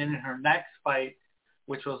 and then in her next fight,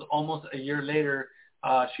 which was almost a year later,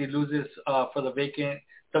 she loses for the vacant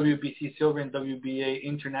WBC silver and WBA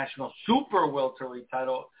international super welterweight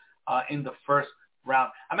title in the first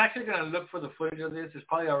round. I'm actually going to look for the footage of this. It's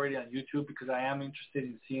probably already on YouTube because I am interested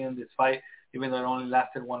in seeing this fight, even though it only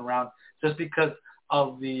lasted 1 round, just because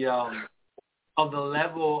of the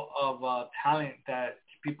level of talent that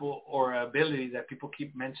people, or ability that people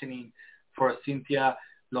keep mentioning for Cynthia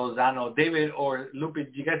Lozano. David or Lupi,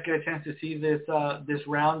 did you guys get a chance to see this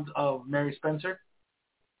round of Mary Spencer?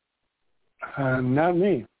 Not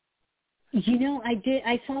me. I did.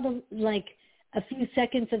 I saw a few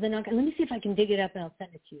seconds of the knockout. Let me see if I can dig it up and I'll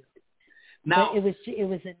send it to you. Now, but it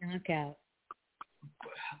was a knockout.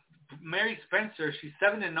 Mary Spencer, she's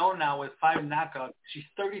 7-0 now with 5 knockouts. She's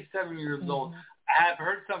 37 years old. I have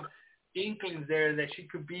heard some inklings there that she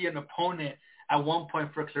could be an opponent at one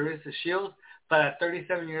point for Clarissa Shields, but at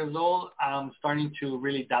 37 years old, I'm starting to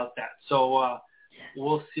really doubt that. So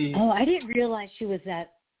we'll see. Oh, I didn't realize she was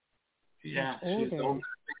that. Yeah, older. She's older.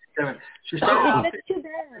 37. That's too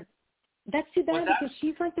bad. That's too bad because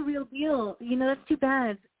she's like the real deal. That's too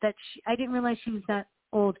bad that I didn't realize she was that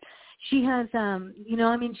old. She has,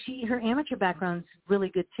 her amateur background's really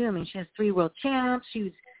good too. I mean, she has 3 world champs.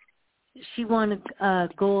 She won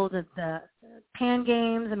gold at the Pan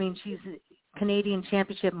Games. I mean, she's a Canadian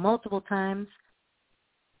championship multiple times.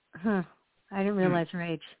 I didn't realize her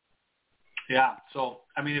age. Yeah. So,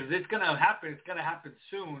 I mean, if it's going to happen, it's going to happen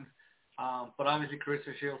soon. But obviously,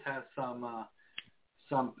 Clarissa Shields has some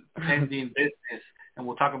pending business, and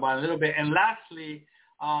we'll talk about it a little bit. And lastly,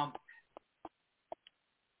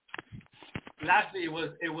 it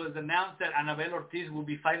was announced that Anabel Ortiz will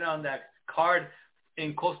be fighting on that card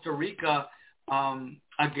in Costa Rica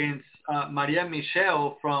against Maria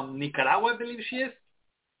Michelle from Nicaragua, I believe she is.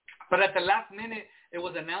 But at the last minute, it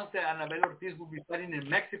was announced that Anabel Ortiz will be fighting in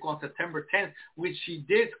Mexico on September 10th, which she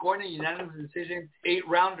did, scoring a unanimous decision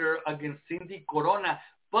 8-rounder against Cindy Corona.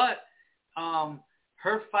 But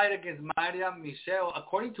her fight against Maria Michelle,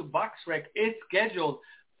 according to BoxRec, is scheduled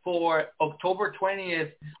for October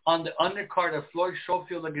 20th on the undercard of Floyd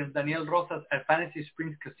Schofield against Daniel Rosas at Fantasy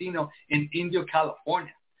Springs Casino in Indio,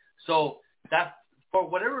 California. So that's, for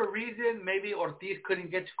whatever reason, maybe Ortiz couldn't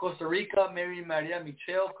get to Costa Rica. Maybe Maria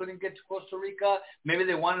Michelle couldn't get to Costa Rica. Maybe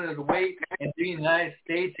they wanted to wait and do the United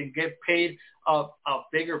States and get paid a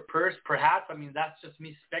bigger purse, perhaps. I mean, that's just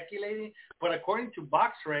me speculating. But according to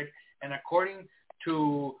BoxRec and according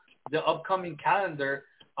to the upcoming calendar,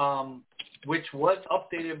 which was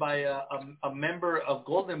updated by a member of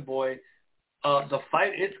Golden Boy, the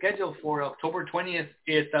fight is scheduled for October 20th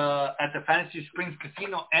at the Fantasy Springs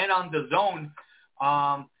Casino and on the Zone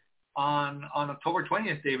on October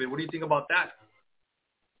 20th, David. What do you think about that?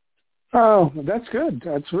 Oh, that's good.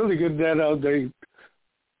 That's really good that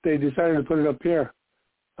they decided to put it up here.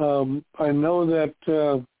 I know that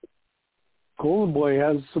Golden Boy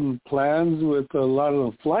has some plans with a lot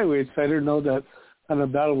of the flyweights. I didn't know that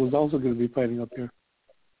Anabel was also going to be fighting up here.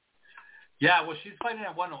 Yeah, well, she's fighting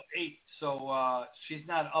at 108, so she's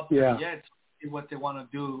not up there yet. See what they want to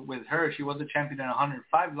do with her. She was a champion at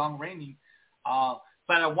 105, long reigning.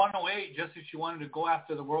 But at 108, just if she wanted to go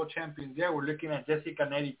after the world champions there, we're looking at Jessica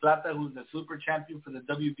Neri Plata, who's the super champion for the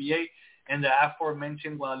WBA, and the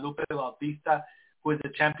aforementioned Guadalupe Bautista, who is the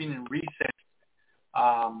champion in recent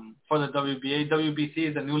for the WBA. WBC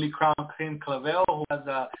is the newly crowned Kim Clavel, who has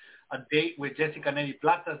a date with Jessica Neri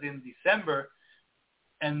Plata in December.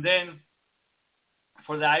 And then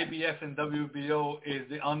for the IBF and WBO is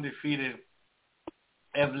the undefeated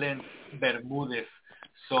Evelyn Bermudez.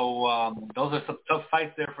 So those are some tough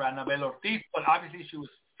fights there for Anabel Ortiz. But obviously she was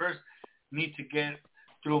first need to get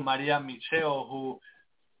through Maria Michelle, who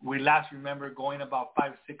we last remember going about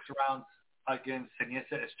 5-6 rounds against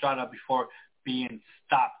Seniesa Estrada before being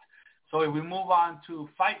stopped. So if we move on to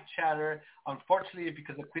fight chatter, unfortunately,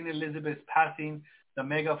 because of Queen Elizabeth's passing, the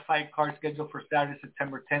mega fight card scheduled for Saturday,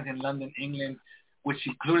 September 10th in London, England, which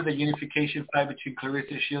included the unification fight between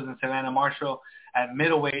Clarissa Shields and Savannah Marshall at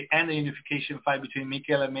middleweight, and the unification fight between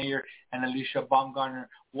Michaela Mayer and Alicia Baumgartner,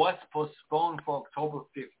 was postponed for October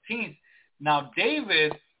 15th. Now,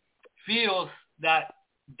 David feels that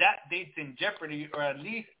date's in jeopardy, or at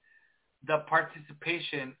least the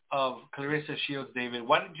participation of Clarissa Shields. David,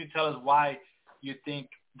 why don't you tell us why you think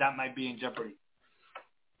that might be in jeopardy?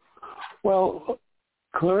 Well,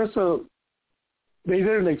 Clarissa, they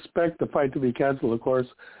didn't expect the fight to be canceled, of course.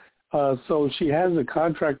 So she has a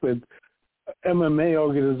contract with MMA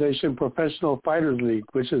organization, Professional Fighters League,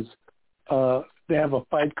 which is they have a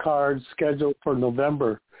fight card scheduled for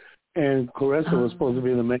November, and Clarissa was supposed to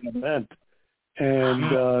be in the main event.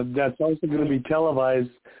 And that's also going to be televised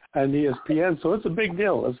on ESPN. So it's a big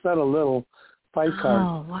deal. It's not a little fight card.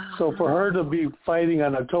 Oh, wow. So for her to be fighting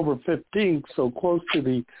on October 15th, so close to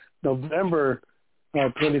the November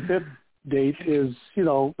 25th date, is,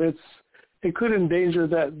 it could endanger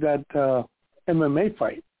that MMA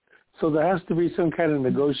fight. So there has to be some kind of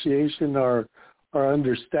negotiation or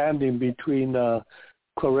understanding between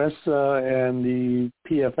Clarissa and the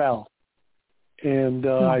PFL. And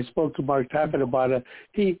I spoke to Mark Tappet about it.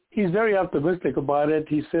 He's very optimistic about it.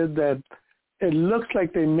 He said that it looks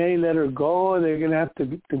like they may let her go. They're going to have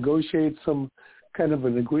to negotiate some kind of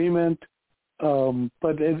an agreement.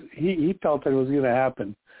 But he felt that it was going to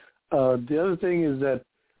happen. The other thing is that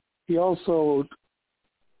he also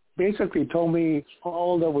basically told me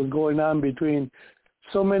all that was going on between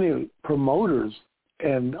so many promoters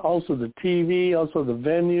and also the TV, also the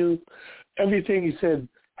venue. Everything, he said,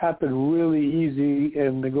 happened really easy,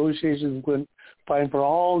 and negotiations went fine for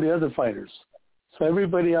all the other fighters. So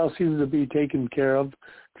everybody else seems to be taken care of.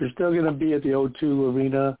 They're still going to be at the O2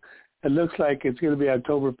 Arena. It looks like it's going to be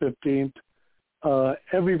October 15th.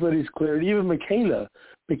 Everybody's cleared, even Michaela.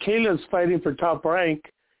 Michaela's fighting for Top Rank,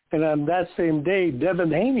 and on that same day,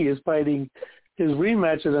 Devin Haney is fighting his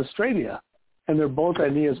rematch in Australia, and they're both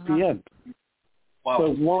on ESPN.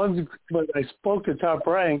 Wow. But I spoke to Top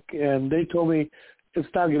Rank, and they told me it's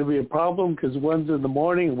not going to be a problem because one's in the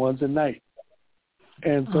morning and one's at night.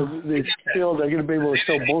 And so they feel they're going to be able to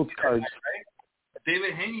show both cards.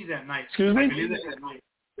 David Haney's at night. Excuse me? I believe that's at night.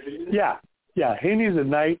 Yeah. Haney's at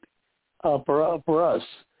night for us,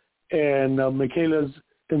 and Michaela's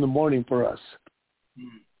in the morning for us.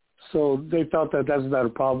 So they felt that that's not a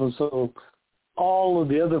problem. So all of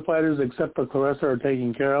the other fighters except for Clarissa are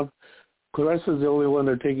taken care of. Clarissa's the only one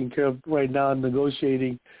they're taking care of right now,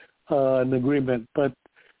 negotiating an agreement. But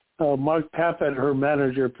Mark Tappet, her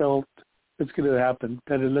manager, felt it's going to happen,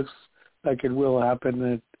 that it looks like it will happen.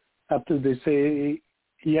 And after they say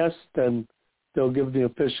yes, then they'll give the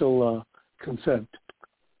official consent.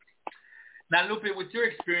 Now, Lupi, with your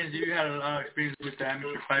experience, you had a lot of experience with the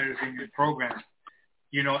amateur fighters in your program,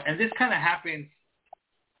 and this kind of happens,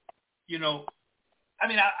 I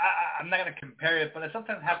mean, I'm not going to compare it, but it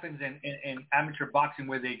sometimes happens in amateur boxing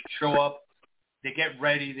where they show up, they get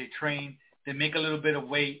ready, they train, they make a little bit of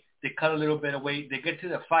weight, they cut a little bit of weight, they get to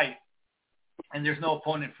the fight, and there's no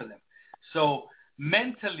opponent for them. So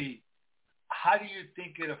mentally, how do you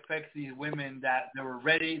think it affects these women that they're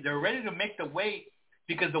ready to make the weight?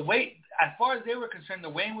 Because the weight, as far as they were concerned, the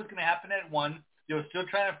weighing was going to happen at 1. They were still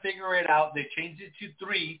trying to figure it out. They changed it to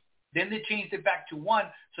 3. Then they changed it back to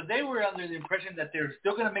 1. So they were under the impression that they were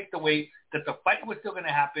still going to make the weight, that the fight was still going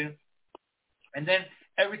to happen, and then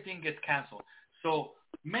everything gets canceled. So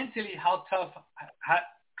mentally, how tough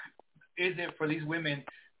is it for these women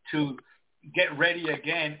to get ready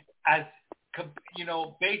again, as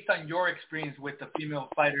based on your experience with the female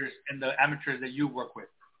fighters and the amateurs that you work with?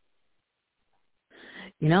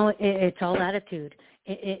 It's all attitude.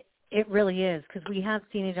 It really is, because we have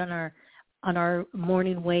seen it on our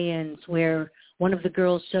morning weigh-ins where one of the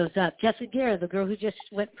girls shows up. Jessica Guerra, the girl who just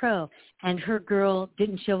went pro, and her girl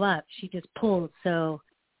didn't show up. She just pulled. So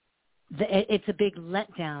it's a big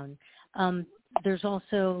letdown. There's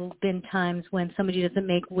also been times when somebody doesn't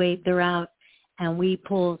make weight, they're out, and we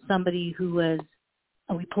pull somebody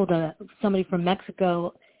somebody from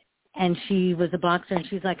Mexico, and she was a boxer, and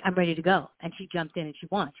she's like, I'm ready to go. And she jumped in and she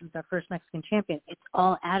won. She was our first Mexican champion. It's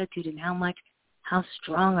all attitude and how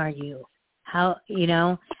strong are you?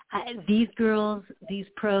 These girls, these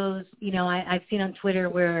pros, I've seen on Twitter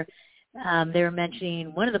where they were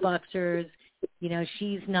mentioning one of the boxers,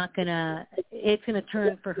 it's going to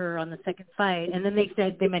turn for her on the second fight. And then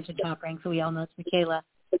they mentioned Top Rank, so we all know it's Michaela.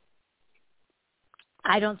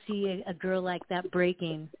 I don't see a girl like that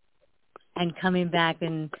breaking and coming back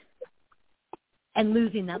and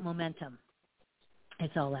losing that momentum.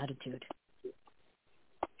 It's all attitude.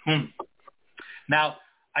 Now,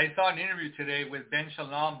 I saw an interview today with Ben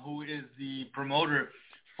Shalom, who is the promoter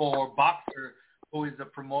for Boxer, who is the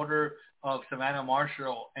promoter of Savannah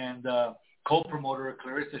Marshall and co-promoter of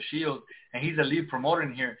Clarissa Shields, and he's a lead promoter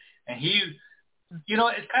in here. And he,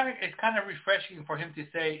 it's kind of refreshing for him to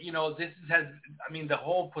say, the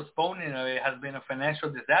whole postponing of it has been a financial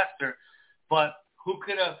disaster, but who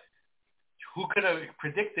could have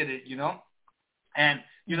predicted it, And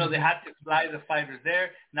they had to fly the fighters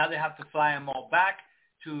there. Now they have to fly them all back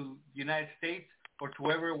to the United States or to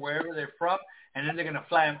wherever they're from, and then they're going to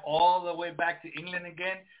fly them all the way back to England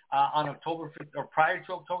again on October 5th or prior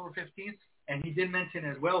to October 15th. And he did mention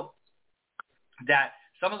as well that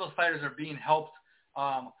some of those fighters are being helped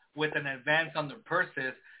with an advance on their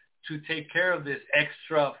purses to take care of this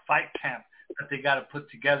extra fight camp that they got to put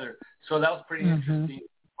together. So that was pretty interesting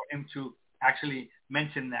for him to actually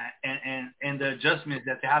mention that and the adjustments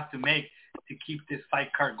that they have to make to keep this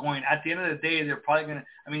fight card going. At the end of the day, they're probably going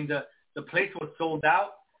to, the place was sold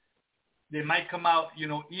out. They might come out,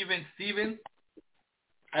 even Steven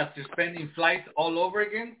after spending flights all over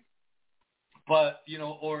again. But,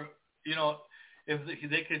 if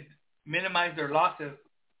they could minimize their losses,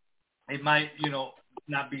 it might,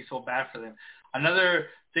 not be so bad for them. Another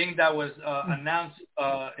thing that was announced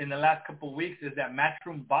in the last couple of weeks is that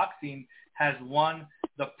Matchroom Boxing has won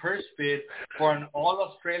the purse bid for an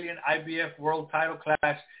all-Australian IBF world title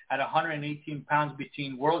clash at 118 pounds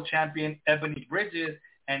between world champion Ebony Bridges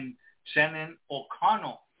and Shannon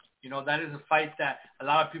O'Connell. That is a fight that a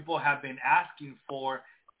lot of people have been asking for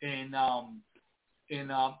in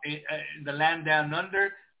the land down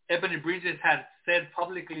under. Ebony Bridges has said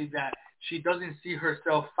publicly that she doesn't see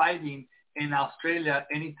herself fighting in Australia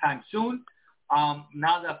anytime soon.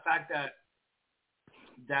 Now the fact that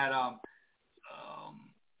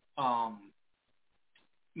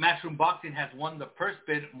Matchroom Boxing has won the purse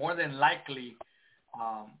bid, more than likely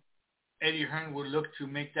Eddie Hearn would look to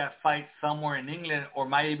make that fight somewhere in England or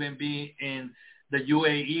might even be in the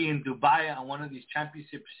UAE in Dubai on one of these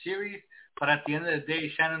championship series. But at the end of the day,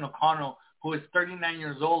 Shannon O'Connell, who is 39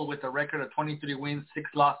 years old with a record of 23 wins,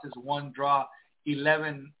 6 losses, 1 draw,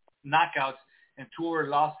 11 knockouts, and 2 other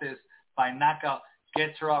losses by knockout,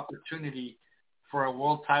 gets her opportunity for a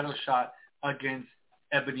world title shot against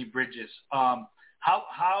Ebony Bridges.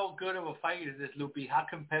 How good of a fight is this, Lupi? How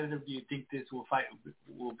competitive do you think this will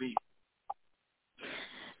be?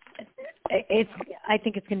 I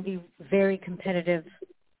think it's going to be very competitive.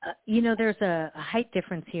 There's a height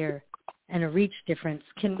difference here and a reach difference.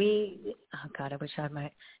 Can we? Oh God, I wish I had my.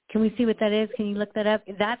 Can we see what that is? Can you look that up?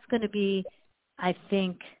 That's going to be, I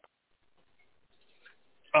think.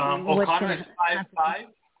 O'Connor is 5'5".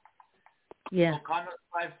 Yeah. O'Connor is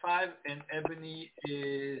 5'5", and Ebony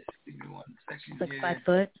is. Give me 1 second. Like here. 5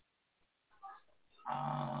 foot.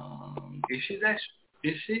 Is she that?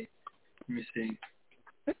 Is she? Let me see.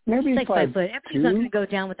 Maybe like 5 foot. Ebony's 2. not going to go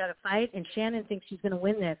down without a fight, and Shannon thinks she's going to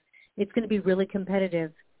win this. It's going to be really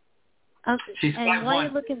competitive. She's and 5'1". while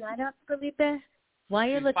you're looking that up, Felipe,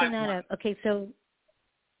 okay, so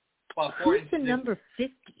who's the number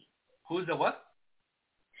 50? Who's the what?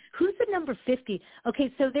 Who's the number 50?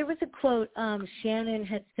 Okay, so there was a quote. Shannon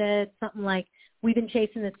had said something like, "We've been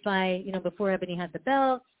chasing this fight, before Ebony had the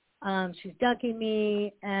belt. She's ducking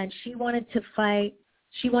me, and she wanted to fight.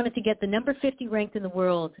 She wanted to get the number 50 ranked in the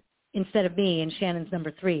world instead of me, and Shannon's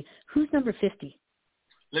number 3. Who's number 50?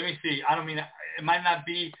 Let me see. I don't mean it might not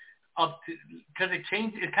be up to because it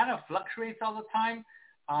changes. It kind of fluctuates all the time.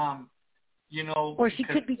 Or she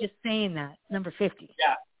could be just saying that number 50.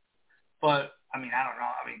 Yeah, but I don't know.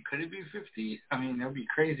 Could it be 50? It would be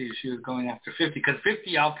crazy if she was going after 50 because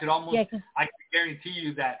 50, I could guarantee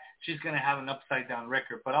you that she's going to have an upside down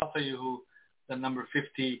record. But I'll tell you who the number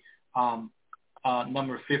 50.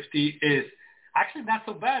 Number 50 is actually not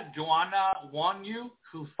so bad. Joanna Wonyu,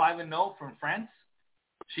 who's 5-0 from France.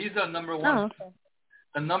 She's the number 1,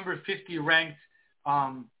 the number 50 ranked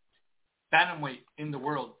bantamweight in the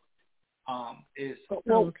world.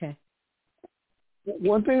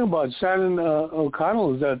 One thing about Shannon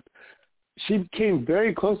O'Connell is that she came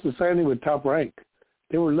very close to signing with Top Rank.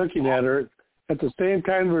 They were looking at her. At the same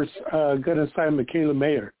time, we're going to sign Michaela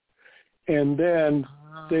Mayer. And then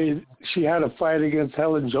she had a fight against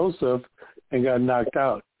Helen Joseph and got knocked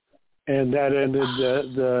out. And that ended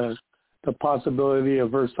the possibility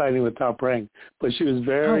of her signing with Top Rank. But she was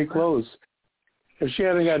very close. If she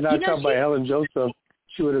hadn't got knocked out by Helen Joseph,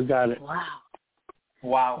 she would have got it.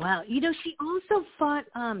 Wow. She also fought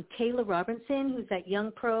Taylor Robinson, who's that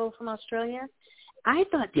young pro from Australia. I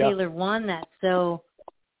thought Taylor won that,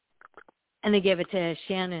 and they gave it to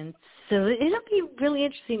Shannon. So it'll be really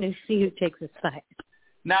interesting to see who takes this fight.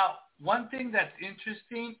 Now, one thing that's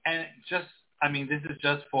interesting, and this is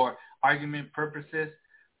just for argument purposes,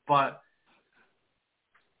 but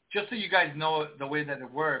just so you guys know the way that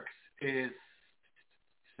it works is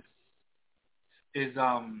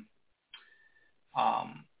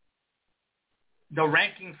the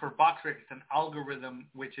ranking for BoxRec is an algorithm,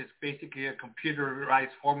 which is basically a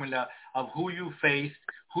computerized formula of who you faced,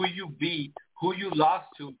 who you beat, who you lost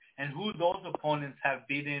to, and who those opponents have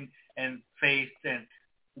beaten and faced and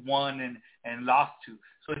won and lost to.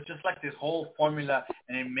 So it's just like this whole formula,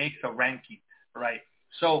 and it makes a ranking, right?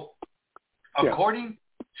 So according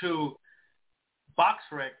to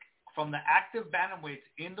BoxRec, from the active bantamweights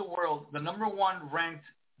in the world, the number one ranked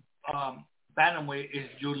bantamweight is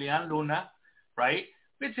Julian Luna, right?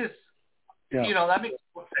 Which is, that makes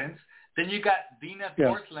more sense. Then you got Dina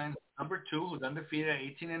Portland, number 2, who's undefeated at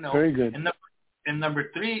 18-0. Very good. And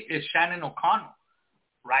number 3 is Shannon O'Connell,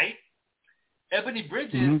 right? Ebony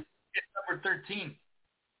Bridges is number 13,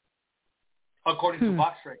 according to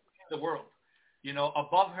BoxRec in the world.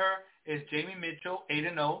 Above her is Jamie Mitchell,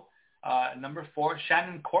 8-0. Number 4,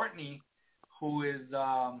 Shannon Courtney, who is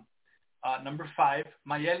number 5.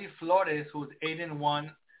 Mayeli Flores, who's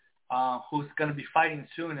 8-1, who's going to be fighting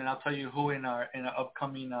soon, and I'll tell you who in our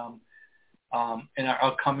upcoming and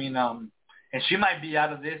she might be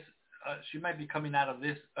out of this. She might be coming out of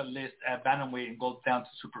this list at bantamweight and goes down to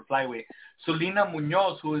super flyweight. Selena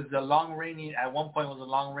Munoz, who is at one point was a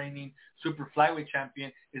long reigning super flyweight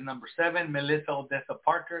champion, is number 7. Melissa Odessa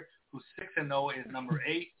Parker, who's 6-0, is number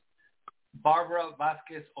 8. Barbara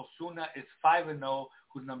Vasquez Osuna is 5-0,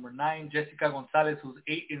 who's number 9. Jessica Gonzalez, who's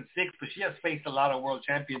 8-6, but she has faced a lot of world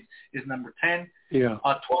champions, is number 10.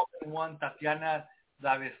 12-1, Tatiana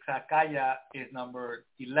Davezakaya is number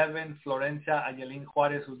 11. Florencia Ayelin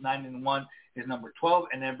Juarez, who's 9-1, is number 12,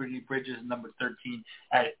 and Ebony Bridges is number 13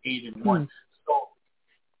 at 8-1. So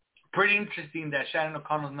pretty interesting that Shannon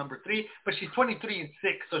O'Connell is number 3, but she's 23-6,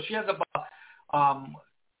 so she has about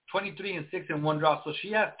 23-6 in one draw. So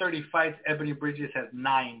she has 30 fights. Ebony Bridges has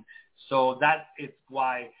 9. So that is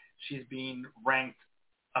why she's being ranked,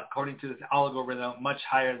 according to this algorithm, much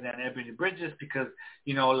higher than Ebony Bridges because,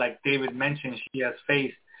 like David mentioned, she has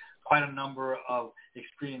faced quite a number of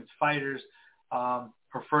experienced fighters.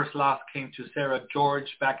 Her first loss came to Sarah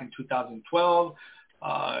George back in 2012.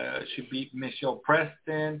 She beat Michelle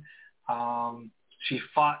Preston. She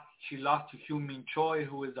lost to Hyun-Min Choi,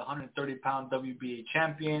 who is a 130-pound WBA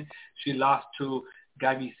champion. She lost to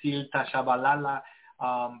Gavisil Tashabalala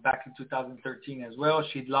back in 2013 as well.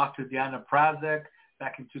 She lost to Diana Prazek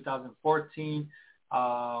back in 2014.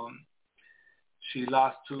 She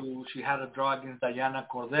had a draw against Diana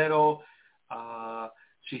Cordero.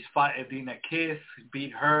 She's fought Edina Kiss,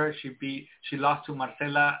 beat her. She lost to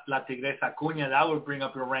Marcela La Tigresa Acuña. That would bring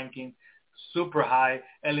up her ranking super high.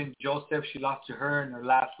 Ellen Joseph, she lost to her in her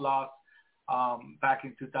last loss back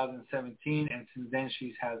in 2017, and since then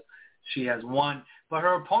she has won. But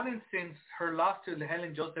her opponents since her loss to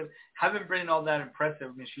Helen Joseph haven't been all that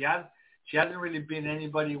impressive. I mean, she hasn't really been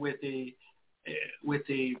anybody with a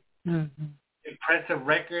impressive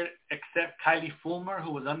record except Kylie Fulmer,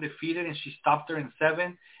 who was undefeated and she stopped her in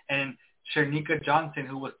 7, and Shernika Johnson,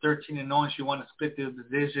 who was 13-0 and she won a split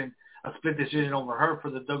decision over her for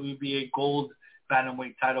the WBA Gold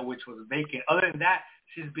Bantamweight title, which was vacant. Other than that,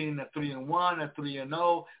 she's been a 3-1, a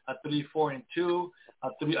 3-0, a 3-4-2,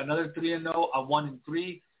 another 3-0, a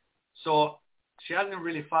 1-3. So she hasn't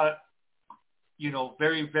really fought,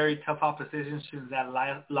 very, very tough opposition since that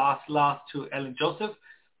last loss to Ellen Joseph.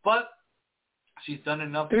 But she's done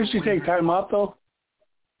enough. Didn't she take time out, though?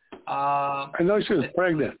 I know she was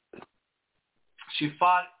pregnant. She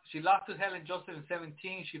lost to Helen Joseph in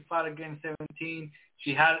 17. She fought again in 17.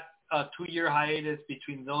 She had a 2-year hiatus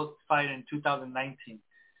between those fights in 2019.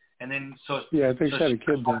 And then, I think she had a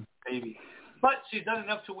kid then. Baby. But she's done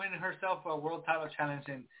enough to win herself a world title challenge,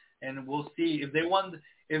 and we'll see if they won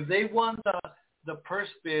the purse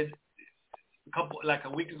bid a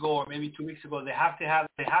week ago or maybe 2 weeks ago. They have to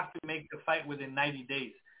make the fight within 90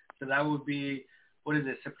 days. So that would be,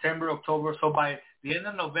 September, October. So by the end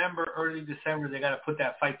of November, early December, they got to put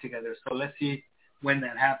that fight together. So let's see when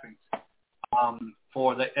that happens.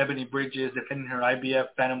 For the Ebony Bridges defending her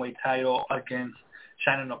IBF Bantamweight title against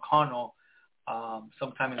Shannon O'Connell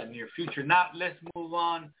sometime in the near future. Now let's move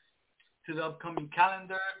on to the upcoming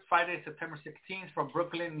calendar. Friday, September 16th from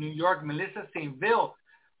Brooklyn, New York, Melissa St. Ville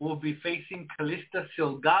will be facing Calista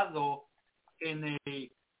Salgado in a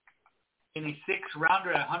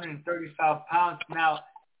 6-rounder at 135 pounds. Now,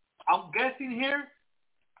 I'm guessing here,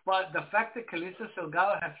 but the fact that Calista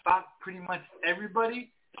Salgado has fought pretty much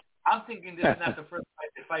everybody, I'm thinking this is not the first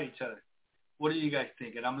fight they fight each other. What do you guys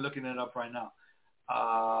think? And I'm looking it up right now.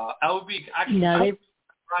 I would be actually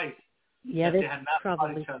surprised that they had not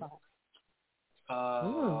fought each other.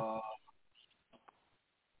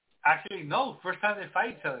 Actually, no. First time they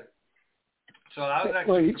fight each other. So I was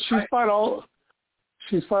actually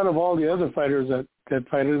she's fought of all the other fighters that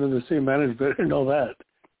fight under the same management and all that.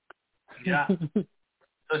 Yeah. So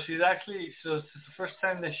it's the first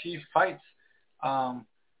time that she fights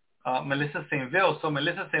Melissa St. Ville. So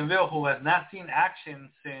Melissa St. Ville, who has not seen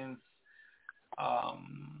action since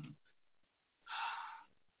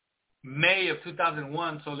May of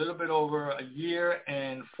 2001, so a little bit over a year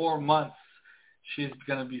and 4 months, she's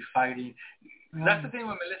going to be fighting. That's the thing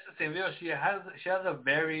with Melissa St. Ville. She has a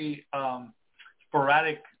very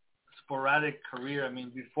sporadic career. I mean,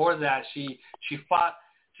 before that, she fought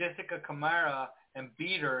Jessica Camara and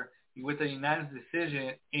beat her with a unanimous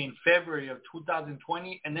decision in February of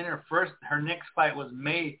 2020, and then her next fight was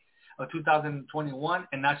May of 2021,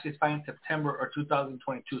 and now she's fighting September of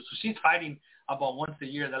 2022. So she's fighting about once a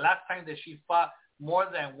year. The last time that she fought more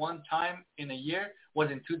than one time in a year was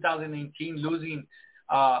in 2018, losing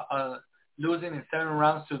in 7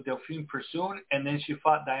 rounds to Delphine Persoon, and then she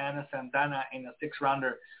fought Diana Santana in a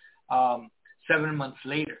 6-rounder 7 months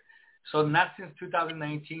later. So not since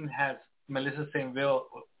 2019 has Melissa St. Ville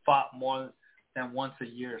fought more than once a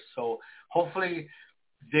year. So hopefully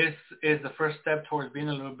this is the first step towards being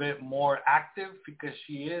a little bit more active, because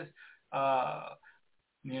she is, about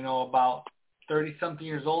 30-something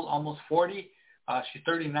years old, almost 40. She's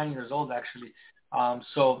 39 years old, actually.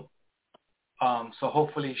 So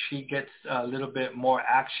hopefully she gets a little bit more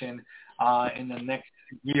action in the next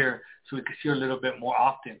year, so we can see her a little bit more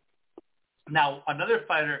often. Now, another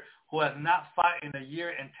fighter who has not fought in a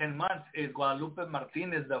year and 10 months is Guadalupe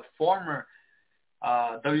Martinez, the former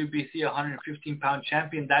WBC 115-pound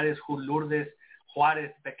champion. That is who Lourdes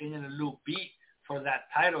Juarez, Pequeña Lulu, beat for that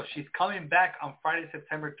title. She's coming back on Friday,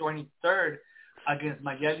 September 23rd against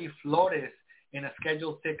Mayeli Flores in a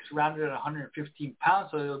scheduled 6-rounder at 115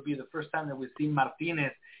 pounds. So it'll be the first time that we've seen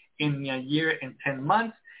Martinez in a year and 10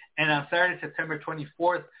 months. And on Saturday, September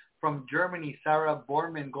 24th, from Germany, Sarah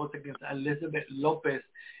Borman goes against Elizabeth Lopez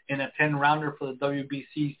in a 10-rounder for the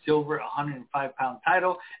WBC silver 105-pound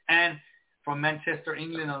title. And from Manchester,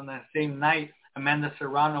 England, on the same night, Amanda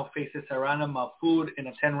Serrano faces Sarana Mahfoud in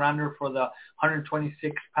a 10-rounder for the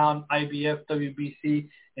 126-pound IBF, WBC,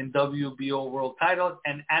 and WBO world titles.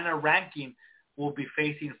 And Anna Rankin will be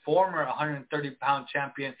facing former 130-pound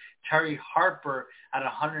champion Terry Harper at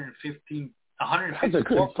 154 That's a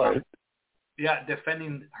good fight. Yeah,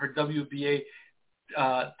 defending her WBA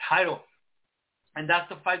title. And that's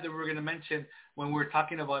the fight that we're going to mention when we're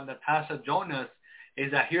talking about Natasha Jonas,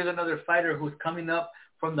 is that here's another fighter who's coming up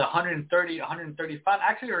from the 135.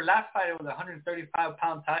 Actually, her last fight was 135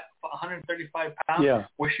 pound,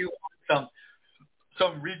 where she won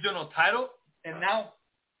some regional title, and now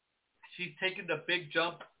she's taking the big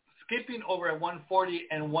jump, skipping over at 140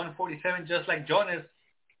 and 147, just like Jonas,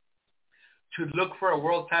 to look for a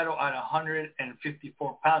world title at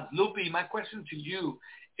 154 pounds. Lupi, my question to you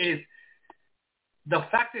is the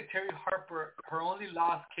fact that Terry Harper, her only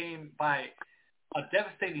loss came by a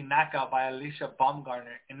devastating knockout by Alicia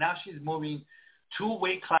Baumgartner, and now she's moving 2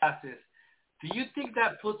 weight classes. Do you think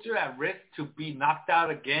that puts her at risk to be knocked out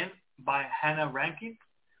again by Hannah Rankin,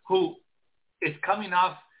 who is coming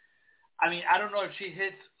off, I mean, I don't know if she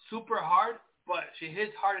hits super hard, but she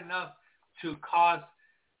hits hard enough to cause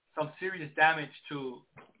some serious damage to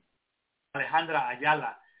Alejandra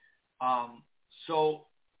Ayala. So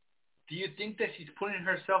do you think that she's putting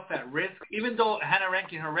herself at risk? Even though Hannah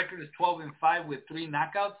Rankin, her record is 12-5 with 3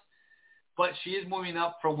 knockouts, but she is moving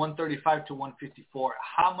up from 135 to 154.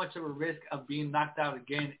 How much of a risk of being knocked out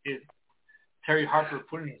again is Terry Harper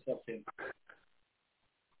putting herself in?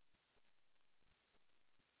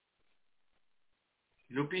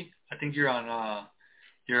 Lupi, I think you're on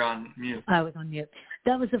mute. I was on mute.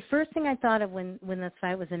 That was the first thing I thought of when this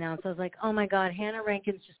fight was announced. I was like, oh, my God, Hannah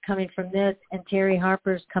Rankin's just coming from this, and Terry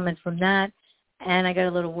Harper's coming from that. And I got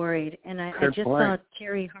a little worried. And I just saw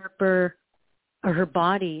Terry Harper, or her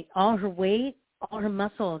body, all her weight, all her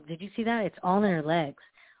muscle. Did you see that? It's all in her legs.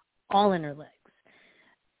 All in her legs.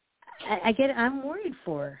 I get it. I'm worried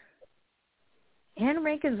for her. Hannah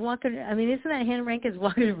Rankin's walking, I mean, isn't that Hannah Rankin's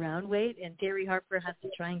walking around weight, and Terry Harper has to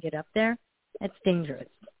try and get up there? That's dangerous.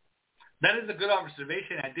 That is a good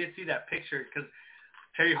observation. I did see that picture because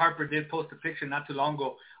Terry Harper did post a picture not too long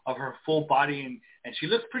ago of her full body, and she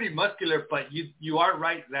looks pretty muscular, but you are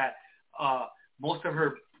right that most of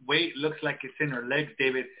her weight looks like it's in her legs,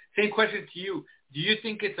 David. Same question to you. Do you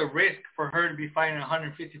think it's a risk for her to be fighting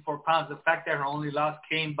 154 pounds? The fact that her only loss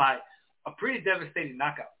came by a pretty devastating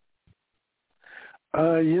knockout.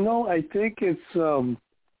 I think it's.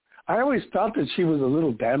 I always thought that she was a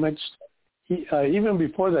little damaged, even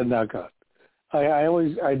before that knockout.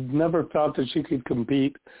 I never felt that she could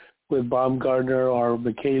compete with Baumgartner or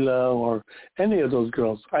Michaela or any of those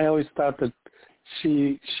girls. I always thought that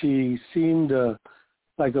she seemed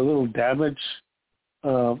like a little damaged,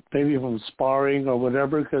 maybe from sparring or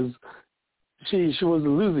whatever, because she was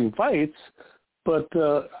losing fights, but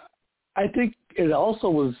I think it also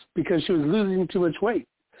was because she was losing too much weight.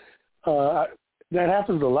 That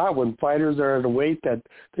happens a lot when fighters are at a weight that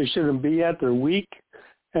they shouldn't be at. They're weak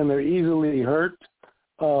and they're easily hurt.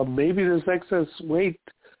 Maybe this excess weight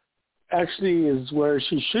actually is where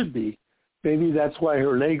she should be. Maybe that's why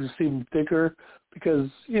her legs seem thicker, because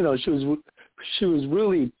she was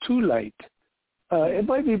really too light. It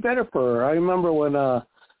might be better for her. I remember when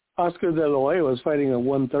Oscar De La Hoya was fighting at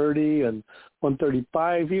 130 and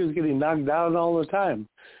 135, he was getting knocked down all the time.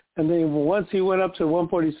 And then once he went up to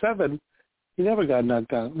 147, he never got knocked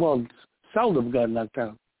down. Well, seldom got knocked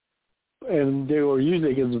down. And they were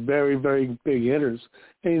usually against very, very big hitters.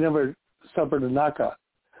 And he never suffered a knockout.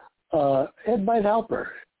 It might help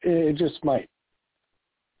her. It just might.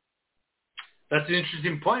 That's an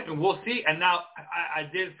interesting point, and we'll see. And now, I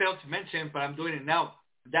did fail to mention, but I'm doing it now.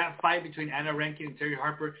 That fight between Anna Rankin and Terry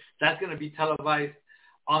Harper, that's going to be televised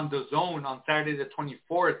on The Zone on Saturday the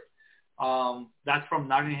 24th. That's from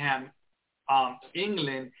Nottingham,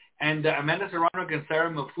 England. And the Amanda Serrano against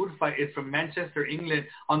Sarah Mahfoud fight is from Manchester, England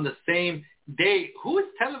on the same day. Who is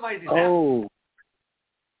televising that? Oh,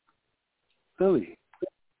 really?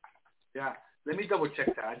 Yeah, let me double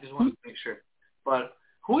check that. I just want to make sure. But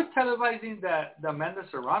who is televising the Amanda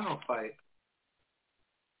Serrano fight?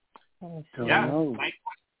 Don't know.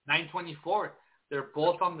 9/24. They're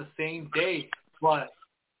both on the same day, but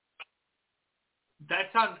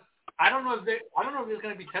that's on. I don't know if it's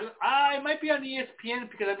going to be it might be on ESPN,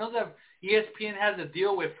 because I know that ESPN has a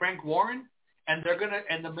deal with Frank Warren, and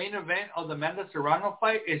and the main event of the Amanda Serrano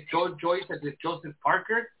fight is Joe Joyce against Joseph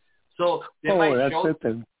Parker. So they might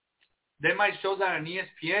show that on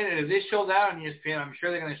ESPN, and if they show that on ESPN, I'm sure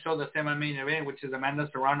they're going to show the semi-main event, which is Amanda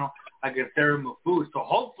Serrano against Sarah Mahfoud. So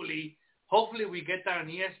hopefully we get that on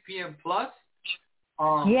ESPN Plus.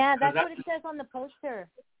 Yeah, that's what it says on the poster.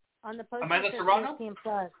 On the poster, Amanda Serrano? ESPN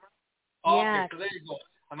Plus. Oh, yeah. okay, so there you go.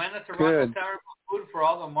 Amanda Serrano, Sarah Mahfoud for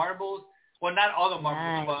all the marbles. Well, not all the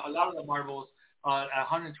marbles, but a lot of the marbles at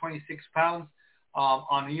 126 pounds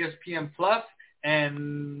on ESPN Plus,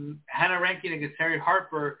 and Hannah Rankin against Terry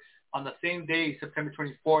Harper on the same day, September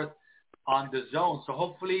 24th, on The Zone. So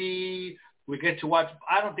hopefully we get to watch.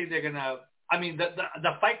 I don't think they're going to – I mean,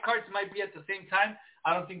 the fight cards might be at the same time.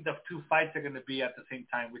 I don't think the two fights are going to be at the same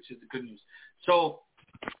time, which is the good news. So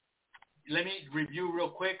let me review real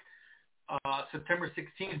quick. September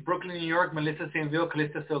 16th, Brooklyn, New York, Melissa Sainville,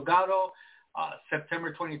 Calista Salgado.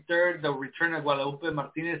 September 23rd, the return of Guadalupe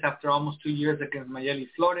Martinez after almost 2 years against Mayeli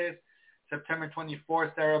Flores. September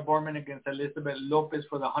 24th, Sarah Borman against Elizabeth Lopez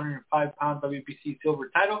for the 105-pound WBC silver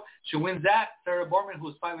title. She wins that. Sarah Borman,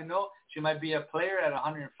 who's 5-0, she might be a player at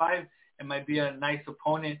 105 and might be a nice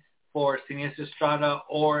opponent for Inés Estrada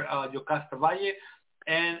or Yocasta Valle.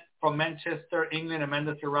 And from Manchester, England,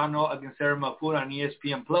 Amanda Serrano against Sarah Mahfoud on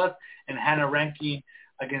ESPN Plus, and Hannah Rankin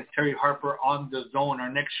against Terry Harper on The Zone. Our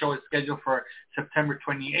next show is scheduled for September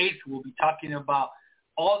 28th. We'll be talking about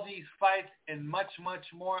all these fights and much, much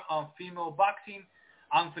more on female boxing.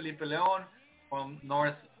 I'm Felipe Leon from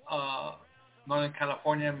Northern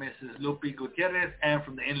California, Mrs. Lupi Gutierrez, and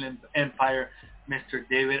from the Inland Empire, Mr.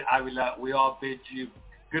 David Avila. We all bid you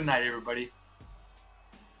good night, everybody.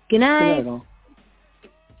 Good night. Good night, all.